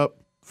room is set up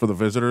for the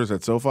visitors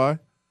at SoFi.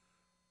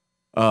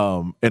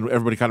 And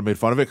everybody kind of made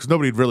fun of it because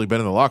nobody had really been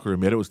in the locker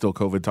room yet. It was still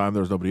COVID time.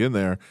 There was nobody in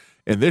there.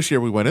 And this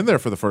year we went in there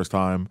for the first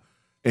time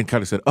and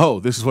kind of said, oh,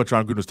 this is what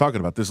John Gruden was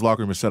talking about. This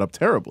locker room is set up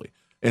terribly.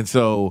 And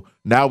so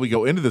now we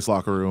go into this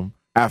locker room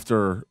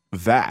after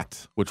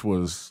that, which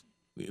was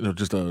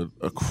just a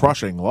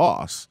crushing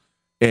loss.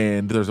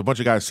 And there's a bunch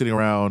of guys sitting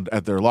around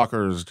at their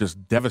lockers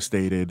just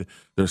devastated.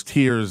 There's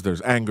tears,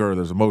 there's anger,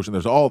 there's emotion,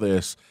 there's all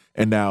this.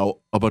 And now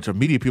a bunch of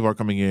media people are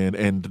coming in,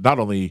 and not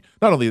only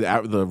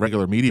the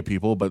regular media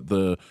people, but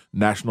the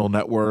national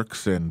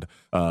networks, and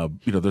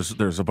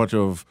there's a bunch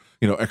of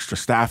extra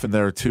staff in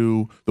there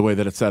too. The way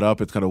that it's set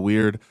up, it's kind of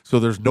weird. So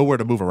there's nowhere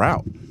to move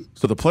around.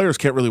 So the players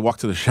can't really walk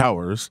to the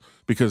showers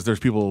because there's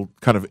people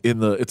kind of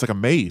it's like a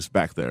maze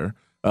back there.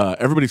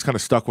 Everybody's kind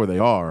of stuck where they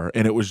are,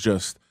 and it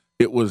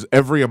was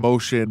every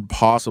emotion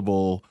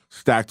possible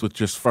stacked with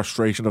just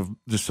frustration of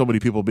just so many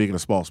people being in a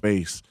small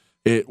space.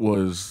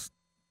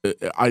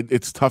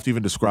 It's tough to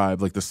even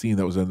describe like the scene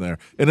that was in there.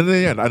 And in the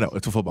end, I know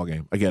it's a football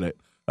game. I get it.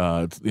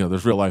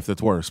 There's real life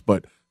that's worse,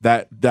 but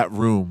that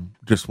room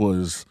just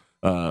was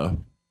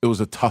it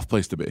was a tough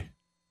place to be.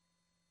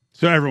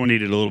 So everyone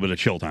needed a little bit of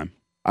chill time.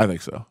 I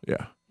think so.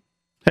 Yeah.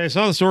 Hey, I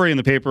saw the story in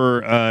the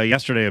paper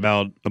yesterday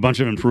about a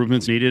bunch of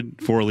improvements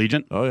needed for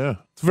Allegiant. Oh yeah,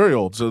 it's very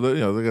old, so they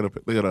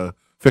gotta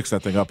fix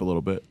that thing up a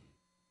little bit.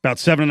 About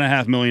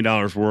 $7.5 million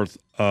worth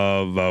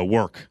of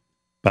work,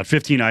 about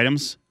 15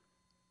 items.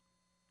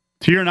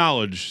 To your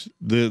knowledge,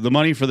 the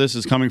money for this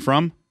is coming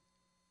from?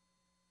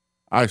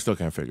 I still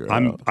can't figure it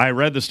out. I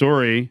read the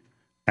story,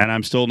 and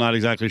I'm still not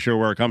exactly sure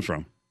where it comes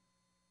from.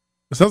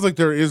 It sounds like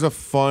there is a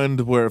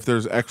fund where if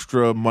there's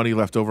extra money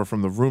left over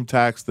from the room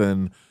tax,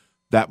 then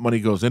that money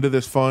goes into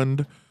this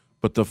fund.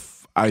 But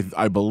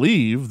I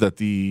believe that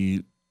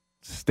the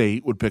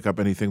state would pick up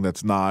anything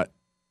that's not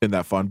in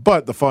that fund.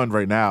 But the fund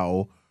right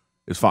now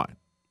is fine.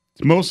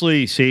 It's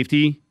mostly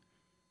safety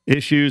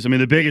issues. I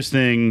mean, the biggest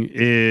thing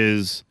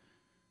is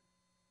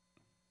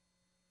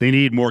they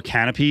need more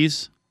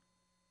canopies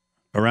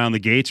around the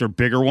gates or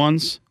bigger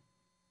ones.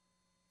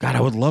 God,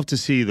 I would love to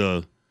see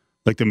the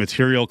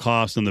material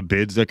cost and the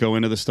bids that go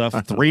into the stuff.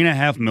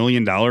 $3.5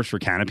 million for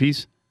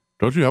canopies.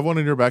 Don't you have one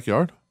in your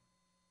backyard?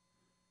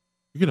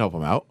 You can help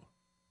them out.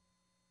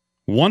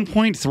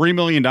 $1.3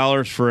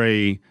 million for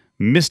a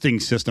misting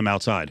system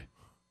outside.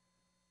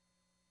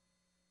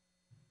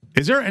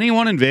 Is there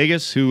anyone in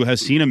Vegas who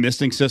has seen a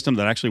misting system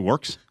that actually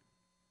works?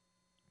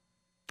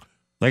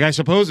 Like, I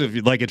suppose if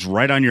it's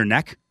right on your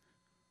neck,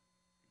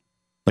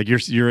 like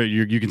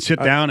you can sit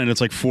down and it's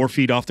like 4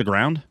 feet off the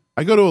ground.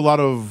 I go to a lot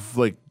of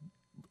like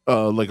a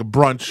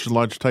brunch,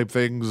 lunch type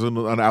things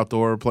on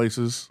outdoor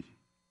places.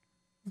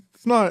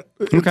 It's not.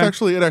 It's okay.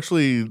 It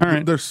actually.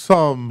 Right. There's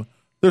some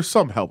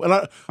help, and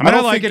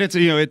I like it. It's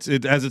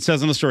as it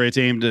says in the story. It's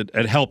aimed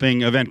at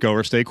helping event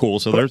goers stay cool.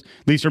 So at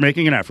least they're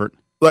making an effort.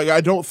 Like,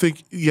 I don't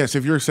think, yes,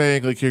 if you're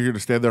saying like you're going to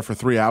stand there for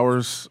 3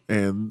 hours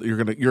and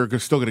you're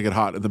still going to get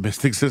hot in the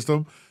misting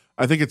system,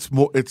 I think it's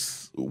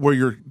where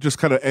you're just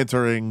kind of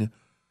entering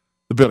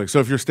the building. So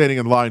if you're standing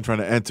in line trying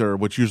to enter,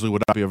 which usually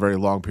would not be a very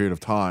long period of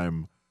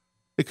time,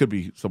 it could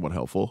be somewhat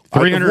helpful.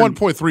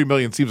 $1.3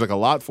 million seems like a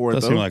lot for it.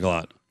 Does seem like a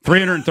lot.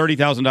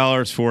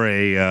 $330,000 for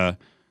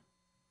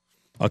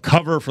a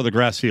cover for the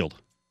grass field.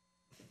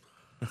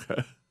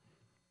 Okay.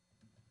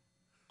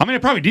 I mean,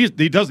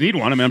 it does need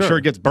one. I mean, I'm sure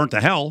it gets burnt to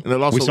hell.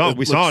 And also,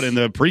 we saw it in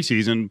the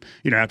preseason.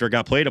 After it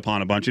got played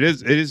upon a bunch, it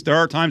is. There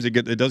are times it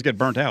does get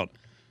burnt out,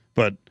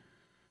 but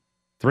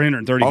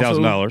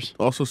 $330,000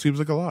 also seems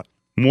like a lot.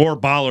 More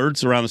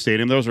bollards around the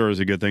stadium. Those are always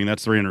a good thing.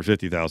 That's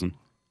 $350,000.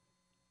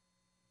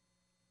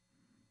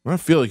 I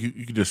feel like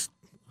you could just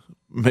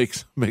make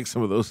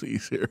some of those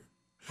easier.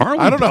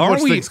 I don't know how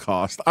much things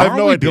cost. I have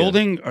no idea.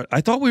 Building.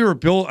 I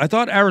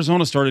thought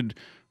Arizona started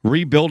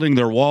rebuilding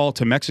their wall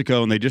to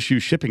Mexico, and they just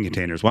use shipping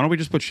containers. Why don't we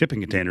just put shipping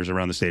containers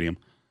around the stadium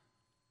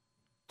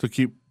to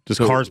keep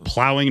cars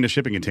plowing into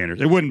shipping containers?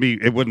 It wouldn't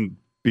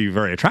be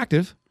very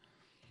attractive.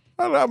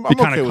 I'm be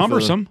kind of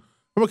cumbersome.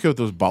 I'm okay with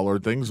those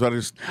bollard things. I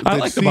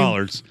like the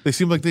bollards. They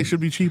seem like they should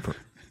be cheaper.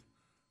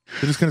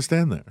 They're just going to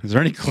stand there. Is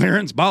there any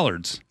clearance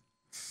bollards?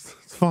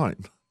 It's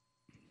fine.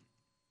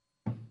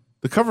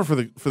 The cover for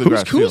the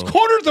grass Who's field.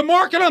 cornered the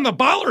market on the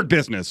bollard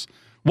business?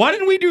 Why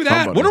didn't we do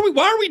that? Somebody.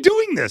 Why are we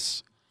doing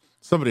this?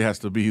 Somebody has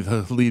to be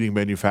the leading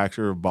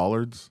manufacturer of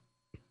bollards.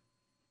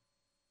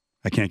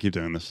 I can't keep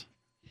doing this.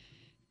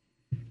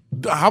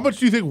 How much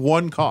do you think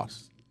one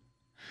costs?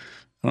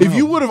 I don't If know.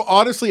 you would have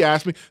honestly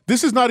asked me,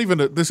 this isn't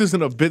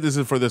a bit. This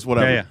is for this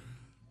whatever. Yeah.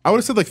 I would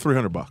have said like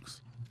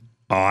 $300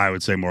 Oh, I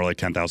would say more like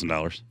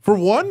 $10,000. for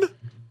one.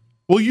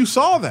 Well, you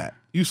saw that.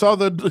 You saw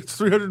the it's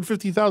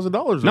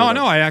 $350,000.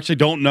 No, I actually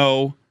don't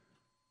know.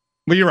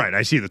 Well, you're right.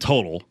 I see the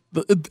total.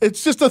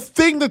 It's just a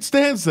thing that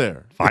stands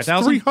there.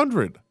 $5,000? It's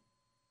 $300.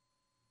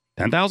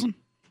 10,000?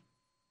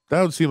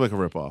 That would seem like a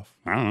ripoff.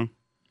 I don't know.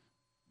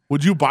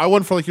 Would you buy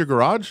one for like your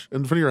garage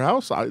in front of your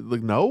house?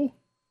 No.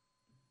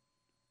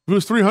 If it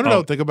was $300, I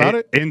would think about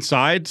it.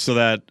 Inside, so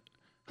that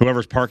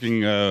whoever's parking,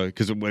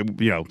 because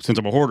since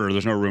I'm a hoarder,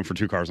 there's no room for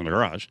two cars in the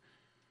garage.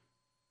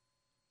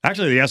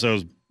 Actually, the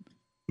SO's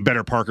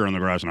better parker in the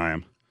garage than I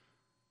am.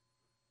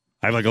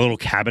 I have like a little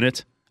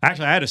cabinet.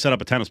 Actually, I had to set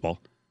up a tennis ball.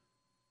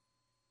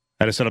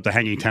 I had to set up the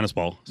hanging tennis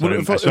ball so I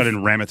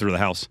didn't ram it through the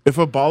house. If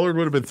a bollard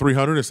would have been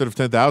 $300 instead of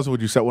 $10,000, would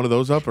you set one of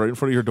those up right in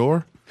front of your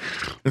door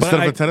instead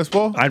of a tennis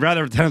ball? I'd rather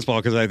have a tennis ball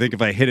because I think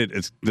if I hit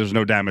it, there's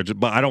no damage.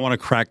 But I don't want to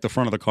crack the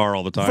front of the car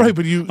all the time. Right,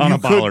 but on a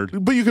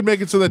bollard. But you could make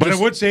it so that. But it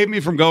would save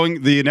me from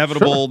going the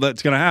inevitable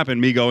that's going to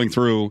happen. Me going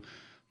through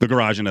the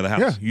garage into the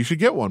house. Yeah, you should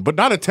get one, but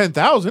not at $10,000.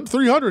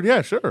 $300,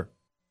 yeah, sure.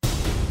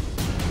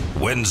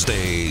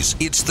 Wednesdays,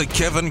 it's the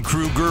Kevin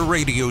Kruger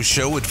Radio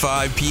Show at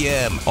 5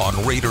 p.m.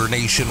 on Raider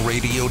Nation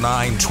Radio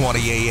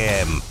 920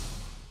 a.m.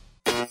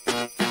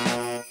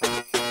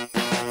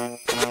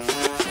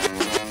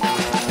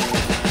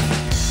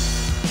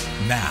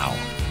 Now,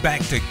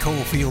 back to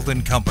Cofield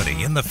and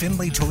Company in the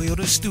Findlay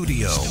Toyota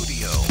studio.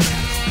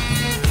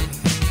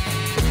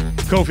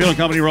 Cofield and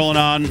Company rolling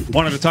on.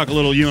 Wanted to talk a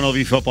little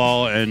UNLV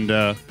football, and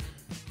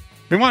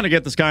we wanted to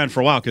get this guy in for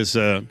a while because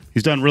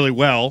he's done really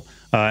well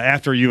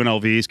after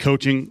UNLV. He's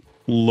coaching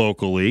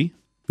locally.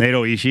 Nate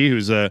Oishi,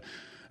 who's a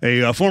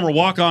former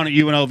walk-on at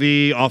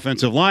UNLV,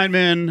 offensive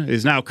lineman,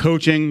 is now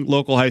coaching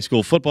local high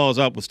school football. Is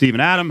up with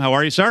Stephen Adam. How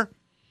are you, sir?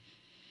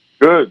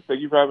 Good. Thank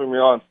you for having me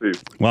on,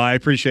 Steve. Well, I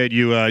appreciate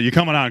you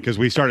coming on because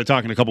we started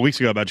talking a couple weeks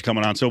ago about you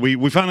coming on. So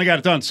we finally got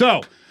it done.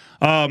 So,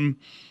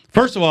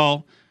 first of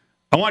all,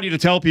 I want you to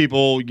tell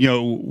people,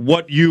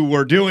 what you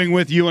were doing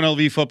with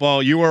UNLV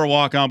football. You were a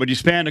walk-on, but you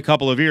spanned a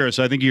couple of years,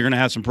 so I think you're going to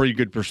have some pretty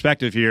good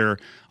perspective here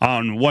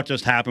on what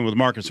just happened with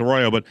Marcus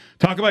Arroyo. But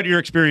talk about your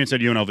experience at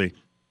UNLV.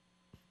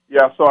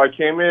 Yeah, so I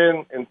came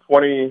in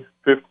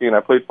 2015. I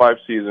played 5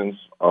 seasons.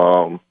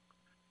 I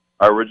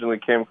originally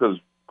came because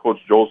Coach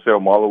Joel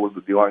Seumalo was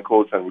the D-line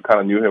coach, and we kind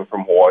of knew him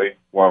from Hawaii,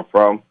 where I'm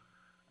from.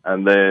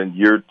 And then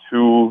year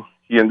 2,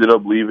 he ended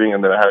up leaving,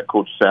 and then I had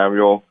Coach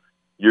Samuel.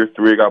 Year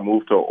 3, I got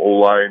moved to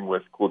O-line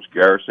with Coach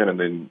Garrison, and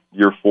then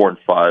year 4 and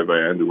 5,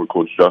 I ended with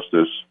Coach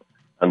Justice.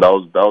 And that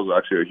was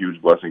actually a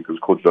huge blessing because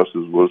Coach Justice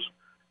was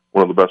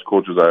one of the best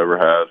coaches I ever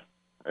had,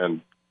 and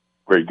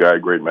great guy,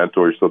 great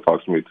mentor. He still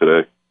talks to me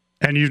today.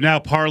 And you've now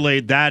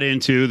parlayed that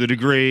into the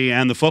degree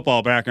and the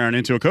football background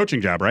into a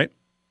coaching job, right?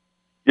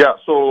 Yeah,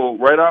 so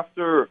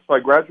I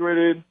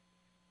graduated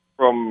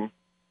from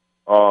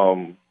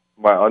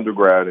my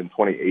undergrad in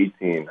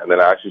 2018, and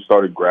then I actually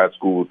started grad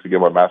school to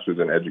get my master's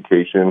in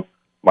education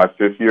my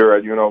 5th year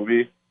at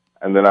UNLV,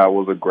 and then I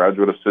was a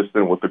graduate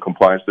assistant with the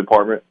compliance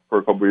department for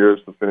a couple of years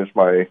to finish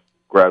my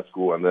grad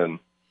school, and then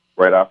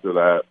right after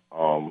that,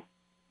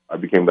 I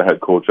became the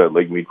head coach at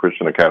Lake Mead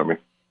Christian Academy.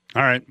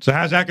 All right. So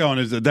how's that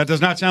going? That does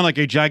not sound like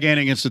a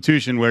gigantic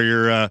institution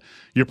where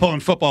you're pulling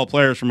football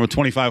players from a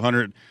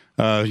 2,500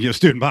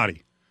 student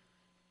body.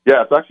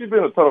 Yeah, it's actually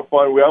been a ton of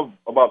fun. We have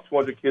about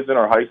 200 kids in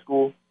our high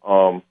school.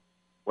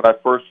 When I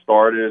first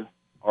started,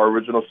 our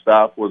original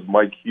staff was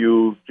Mike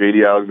Hughes,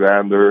 J.D.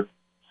 Alexander,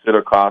 Sid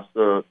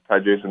Acosta, Ty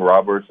Jason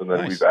Roberts, and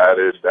then We've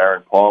added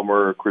Darren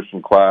Palmer,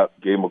 Christian Clapp,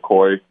 Gabe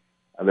McCoy,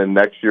 and then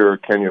next year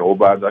Kenyon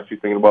Obad's actually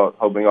thinking about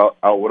helping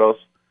out with us.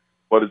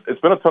 But it's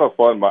been a ton of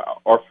fun.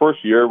 Our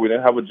first year, we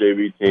didn't have a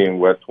JV team.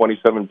 We had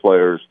 27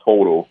 players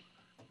total.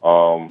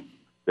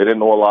 They didn't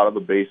know a lot of the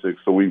basics,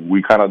 so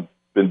we kind of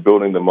been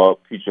building them up,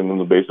 teaching them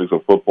the basics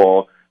of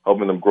football,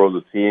 helping them grow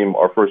the team.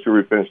 Our first year,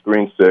 we finished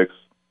 3-6,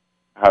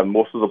 had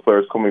most of the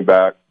players coming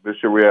back. This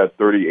year, we had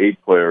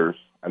 38 players,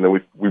 and then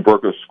we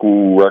broke a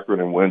school record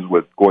in wins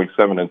with going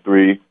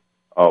 7-3,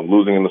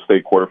 losing in the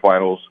state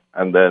quarterfinals.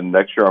 And then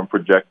next year, I'm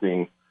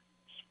projecting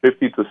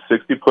 50 to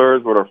 60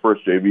 players with our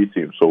first JV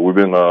team. So we've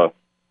been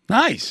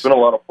nice. It's been a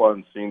lot of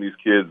fun seeing these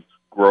kids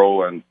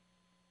grow and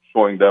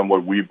showing them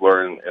what we've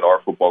learned in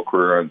our football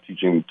career and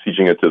teaching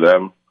it to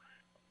them.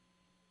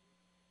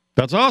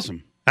 That's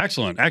awesome.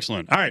 Excellent.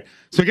 All right.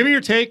 So give me your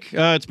take.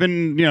 It's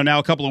been now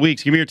a couple of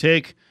weeks. Give me your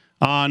take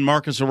on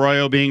Marcus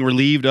Arroyo being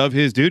relieved of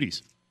his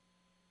duties.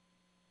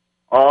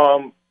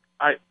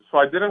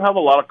 I didn't have a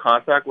lot of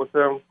contact with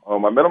him. I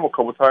met him a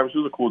couple times. He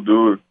was a cool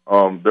dude.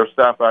 Their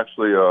staff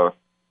actually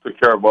took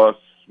care of us,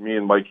 me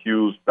and Mike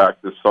Hughes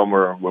back this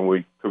summer when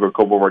we took a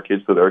couple of our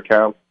kids to their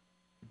camp.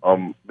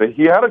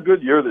 He had a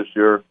good year this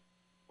year,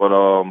 but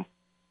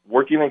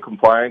working in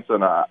compliance,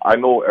 and I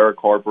know Eric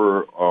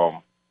Harper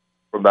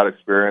from that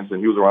experience, and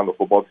he was around the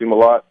football team a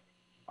lot.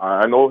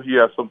 I know he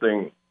has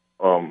something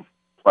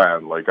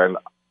planned. Like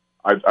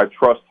I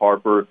trust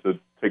Harper to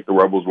take the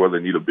Rebels where they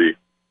need to be.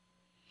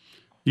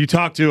 You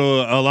talk to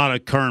a lot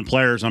of current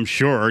players, I'm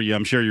sure.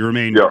 I'm sure you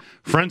remain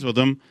friends with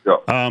them.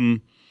 Yeah.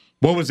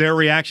 What was their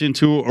reaction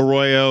to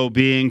Arroyo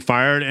being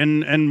fired,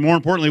 and more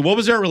importantly, what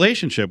was their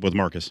relationship with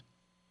Marcus?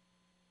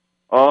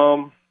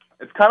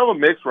 It's kind of a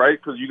mix, right?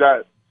 Because you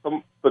got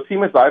the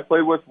teammates I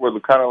played with were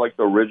kind of like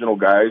the original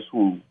guys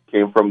who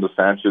came from the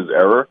Sanchez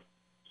era,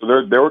 so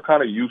they were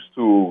kind of used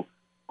to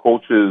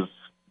coaches.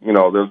 You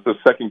know, there's the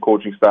second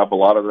coaching staff. A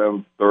lot of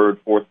them third,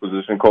 fourth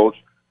position coach.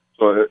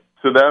 So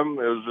to them,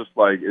 it was just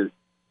like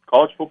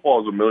college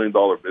football is $1 million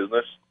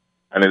business,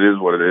 and it is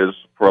what it is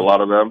for a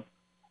lot of them.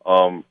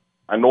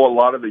 I know a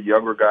lot of the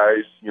younger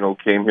guys,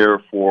 came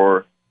here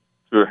to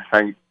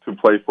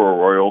play for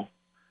Arroyo,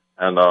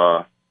 and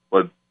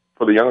but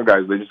for the younger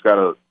guys, they just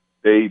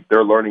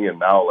they're learning it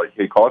now. Like,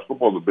 hey, college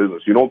football is a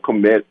business. You don't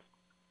commit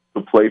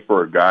to play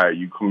for a guy.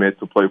 You commit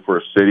to play for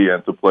a city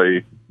and to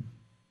play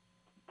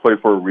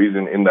for a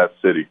reason in that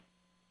city.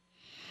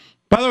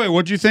 By the way,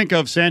 what did you think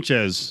of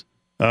Sanchez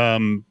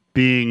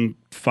being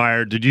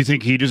fired? Did you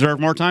think he deserved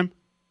more time?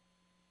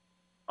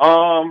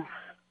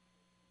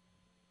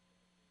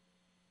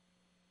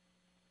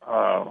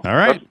 All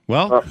right.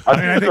 Well,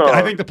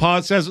 I think the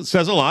pause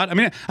says a lot. I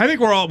mean, I think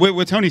we're all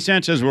with Tony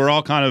Sanchez. We're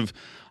all kind of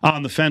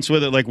on the fence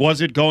with it. Like,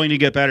 was it going to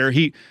get better?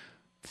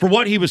 For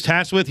what he was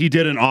tasked with, he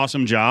did an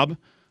awesome job,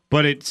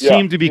 but it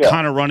seemed to be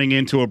kind of running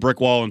into a brick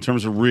wall in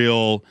terms of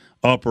real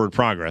upward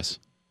progress.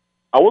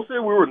 I will say we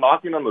were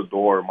knocking on the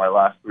door my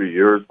last 3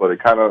 years, but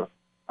it kind of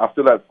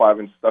after that 5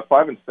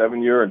 and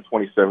 7 year in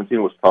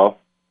 2017 was tough.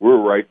 We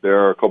were right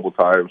there a couple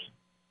times,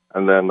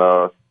 and then.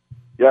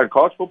 Yeah,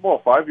 college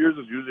football, 5 years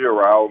is usually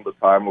around the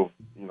time of,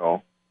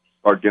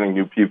 start getting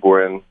new people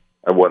in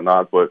and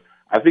whatnot. But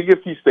I think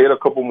if he stayed a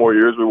couple more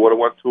years, we would have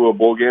went to a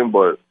bowl game.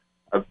 But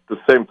at the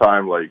same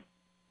time, we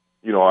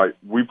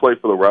play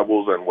for the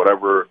Rebels, and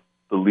whatever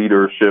the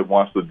leadership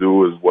wants to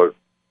do is what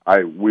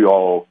we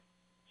all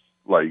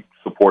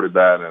supported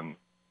that, and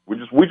we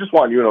just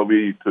want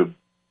UNLV to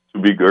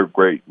be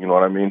great. You know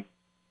what I mean?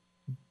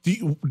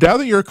 Now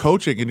that you're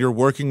coaching and you're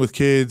working with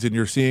kids and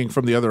you're seeing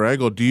from the other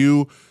angle, do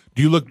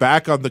you look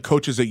back on the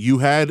coaches that you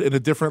had in a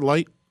different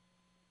light?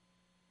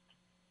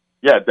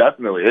 Yeah,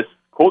 definitely.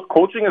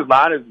 Coaching is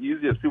not as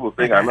easy as people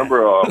think. I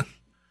remember,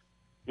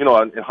 in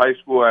high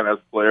school and as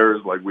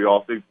players, we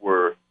all think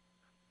we're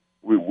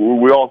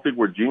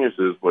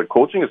geniuses, but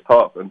coaching is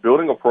tough, and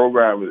building a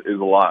program is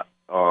a lot.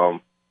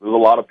 There's a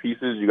lot of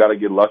pieces. You got to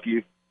get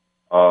lucky.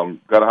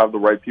 Got to have the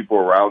right people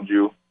around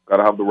you. Got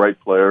to have the right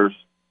players.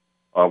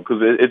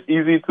 Because it's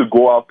easy to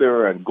go out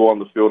there and go on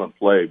the field and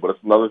play, but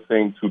it's another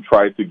thing to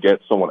try to get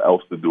someone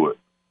else to do it.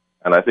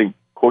 And I think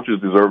coaches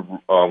deserve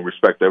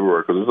respect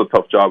everywhere because it's a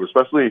tough job,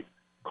 especially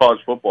college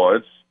football.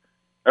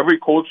 Every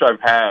coach I've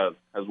had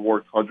has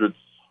worked hundreds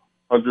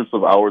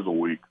of hours a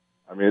week.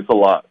 I mean, it's a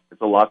lot.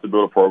 It's a lot to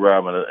build a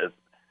program, and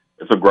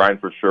it's a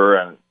grind for sure.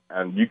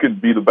 And you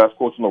could be the best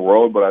coach in the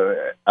world, but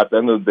at the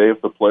end of the day,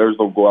 if the players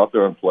don't go out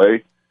there and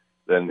play,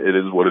 then it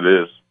is what it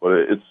is. But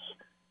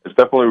it's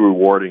definitely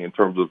rewarding in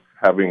terms of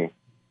having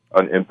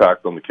an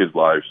impact on the kids'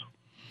 lives.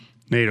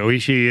 Nate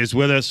Oishi is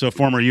with us, a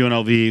former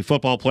UNLV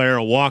football player,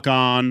 a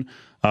walk-on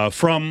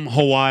from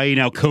Hawaii,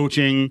 now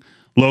coaching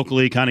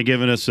locally, kind of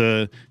giving us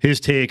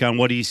his take on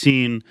what he's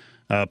seen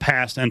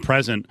past and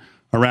present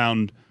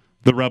around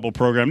the Rebel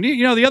program.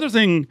 The other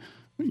thing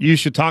you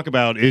should talk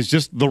about is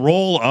just the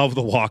role of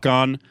the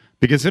walk-on,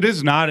 because it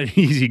is not an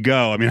easy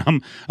go. I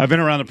mean, I've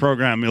been around the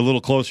program a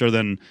little closer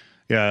than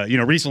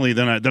recently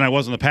than I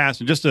was in the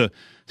past, and just to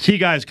see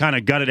guys kind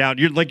of gut it out.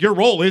 Your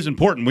role is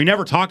important. We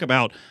never talk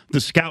about the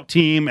scout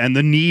team and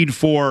the need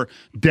for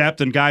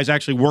depth and guys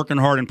actually working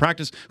hard in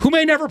practice who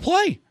may never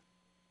play.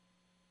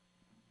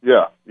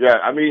 Yeah.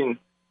 I mean,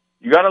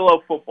 you got to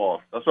love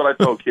football. That's what I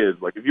tell kids.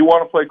 If you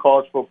want to play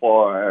college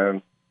football,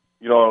 and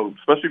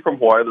especially from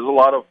Hawaii, there's a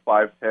lot of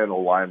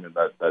 5'10" linemen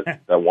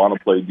that want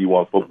to play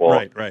D1 football.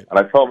 Right. And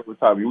I tell them all the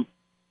time,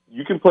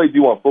 you can play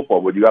D1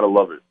 football, but you got to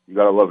love it. You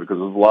got to love it because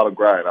there's a lot of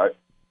grind.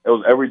 It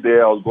was every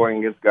day I was going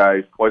against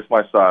guys twice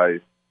my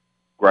size,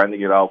 grinding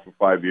it out for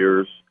 5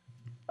 years,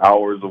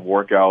 hours of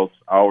workouts,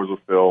 hours of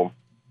film.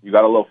 You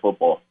got to love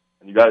football,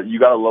 and you got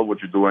to love what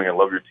you're doing and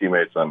love your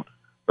teammates. And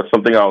that's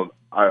something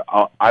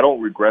I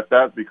don't regret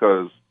that,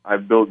 because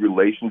I've built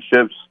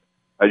relationships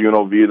at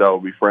UNLV that will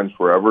be friends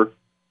forever,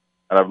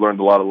 and I've learned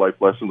a lot of life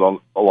lessons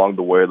along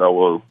the way that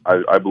will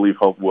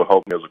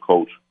help me as a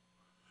coach.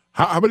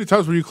 How many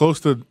times were you close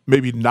to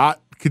maybe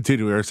not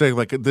continuing or saying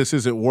this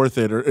isn't worth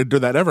it, or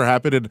did that ever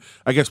happen? And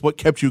I guess what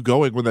kept you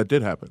going when that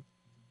did happen?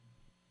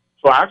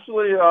 So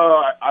actually,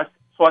 I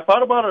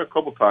thought about it a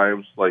couple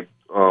times,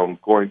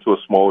 going to a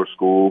smaller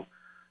school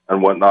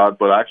and whatnot.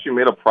 But I actually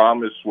made a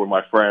promise with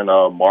my friend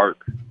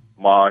Mark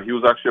He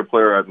was actually a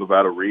player at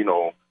Nevada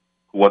Reno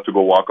who went to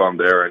go walk on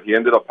there, and he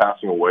ended up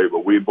passing away.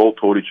 But we both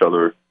told each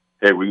other,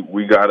 hey,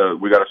 we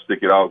gotta stick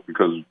it out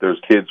because there's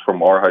kids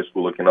from our high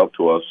school looking up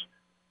to us.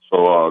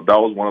 So that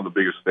was one of the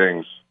biggest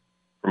things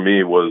for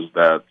me, was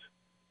that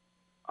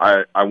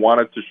I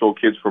wanted to show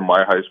kids from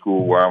my high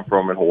school where I'm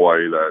from in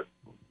Hawaii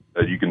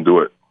that you can do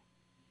it.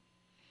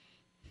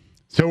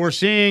 So we're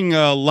seeing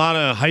a lot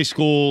of high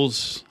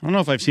schools. I don't know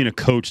if I've seen a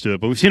coach do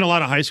it, but we've seen a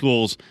lot of high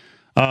schools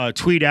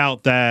tweet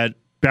out that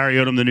Barry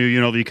Odom, the new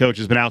UNLV coach,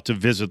 has been out to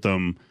visit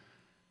them.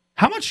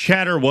 How much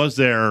chatter was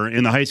there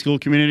in the high school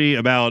community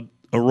about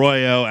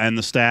Arroyo and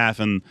the staff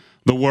and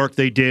the work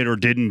they did or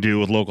didn't do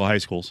with local high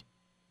schools?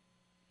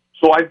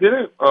 So I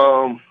didn't,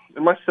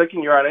 in my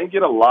second year, I didn't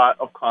get a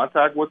lot of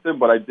contact with him,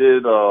 but I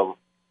did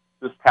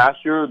this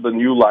past year, the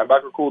new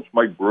linebacker coach,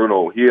 Mike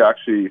Bruno.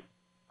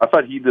 I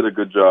thought he did a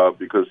good job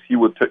because he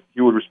would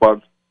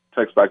respond,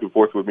 text back and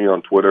forth with me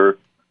on Twitter.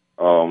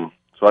 So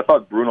I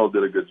thought Bruno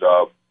did a good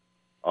job.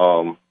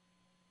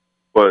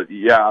 But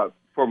yeah,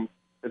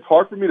 it's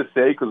hard for me to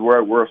say because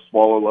we're a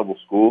smaller level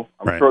school.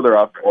 I'm sure they're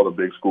out to all the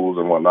big schools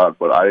and whatnot,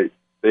 but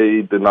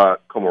they did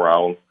not come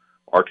around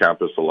our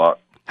campus a lot.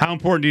 How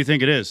important do you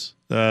think it is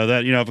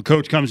that if a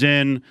coach comes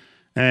in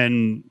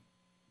and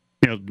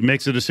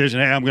makes a decision,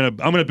 hey, I'm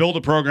gonna build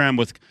a program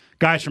with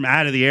guys from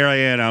out of the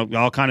area, and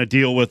I'll kind of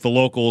deal with the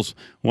locals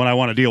when I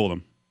want to deal with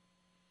them?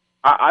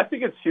 I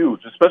think it's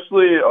huge,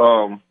 especially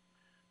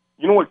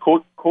with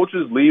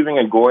coaches leaving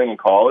and going in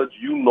college.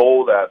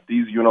 That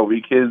these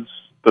UNLV kids,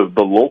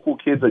 the local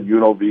kids at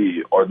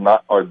UNLV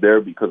are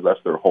there because that's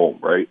their home,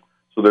 right?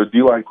 So their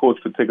D-line coach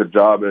could take a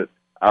job at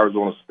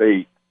Arizona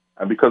State,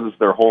 and because it's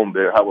their home,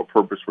 they have a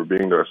purpose for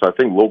being there. So I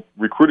think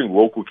recruiting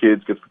local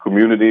kids gets the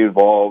community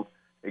involved.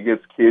 It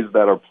gets kids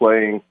that are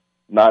playing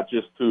not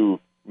just to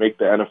make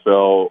the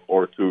NFL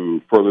or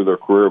to further their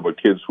career,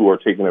 but kids who are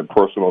taking it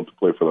personal to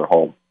play for their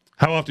home.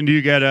 How often do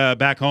you get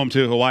back home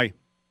to Hawaii?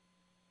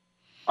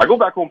 I go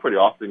back home pretty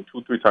often,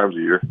 2-3 times a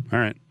year. All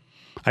right.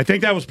 I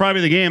think that was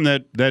probably the game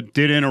that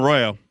did in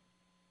Arroyo.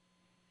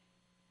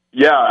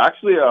 Yeah,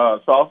 actually,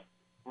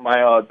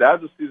 my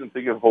dad's a season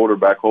ticket holder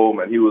back home,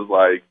 and he was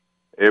like,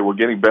 hey, we're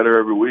getting better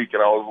every week.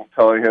 And I was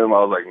telling him,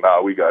 I was like,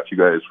 nah, we got you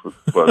guys.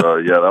 But,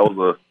 yeah,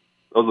 that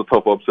was a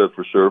tough upset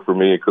for sure for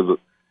me because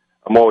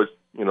I'm always,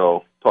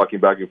 talking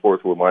back and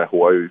forth with my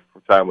Hawaii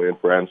family and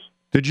friends.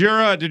 Did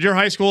your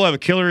high school have a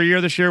killer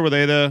year this year? Were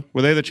they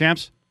the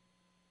champs?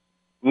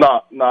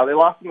 No, they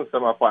lost in the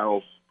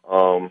semifinals.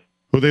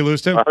 Who'd they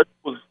lose to? My high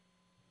school was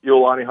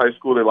Iolani High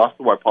School. They lost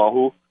to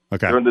Waipahu.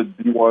 Okay. They're in the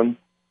D1.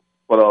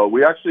 But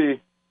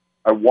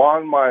I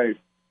won my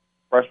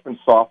freshman,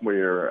 sophomore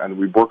year, and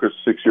we broke a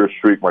 6-year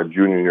streak my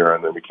junior year,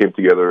 and then we came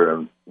together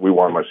and we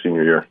won my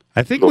senior year.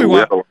 I think we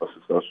had a lot of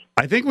success.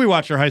 I think we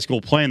watched our high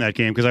school play in that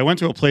game because I went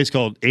to a place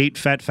called 8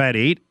 Fat Fat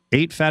 8,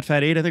 I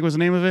think was the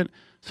name of it,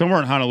 somewhere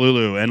in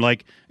Honolulu, and I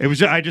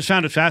just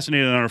found it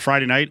fascinating on a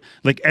Friday night.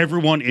 Like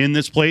everyone in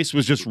this place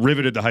was just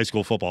riveted to high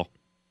school football.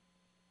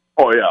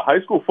 Oh yeah,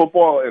 high school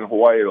football in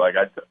Hawaii. Like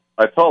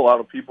I tell a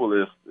lot of people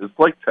this, it's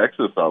like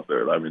Texas out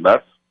there. I mean,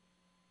 that's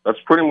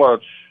pretty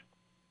much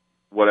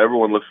what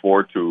everyone looks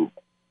forward to.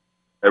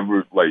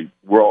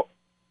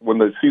 When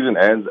the season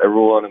ends,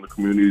 everyone in the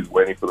community is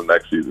waiting for the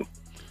next season.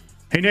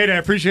 Hey Nate, I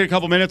appreciate a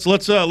couple minutes.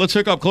 Let's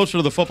hook up closer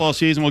to the football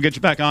season. We'll get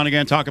you back on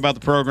again, talk about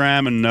the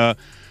program, and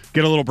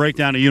get a little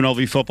breakdown of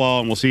UNLV football,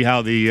 and we'll see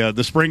how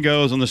the spring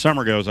goes and the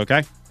summer goes.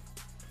 Okay?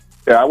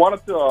 Yeah, I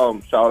wanted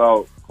to shout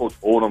out Coach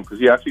Odom because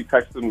he actually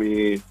texted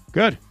me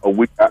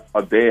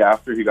a day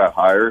after he got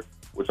hired,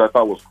 which I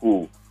thought was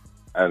cool.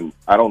 And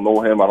I don't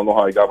know him. I don't know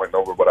how he got my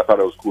number, but I thought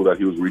it was cool that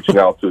he was reaching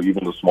out to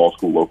even the small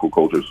school local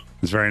coaches.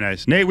 It's very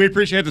nice. Nate, we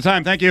appreciate the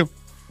time. Thank you.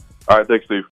 All right. Thanks, Steve.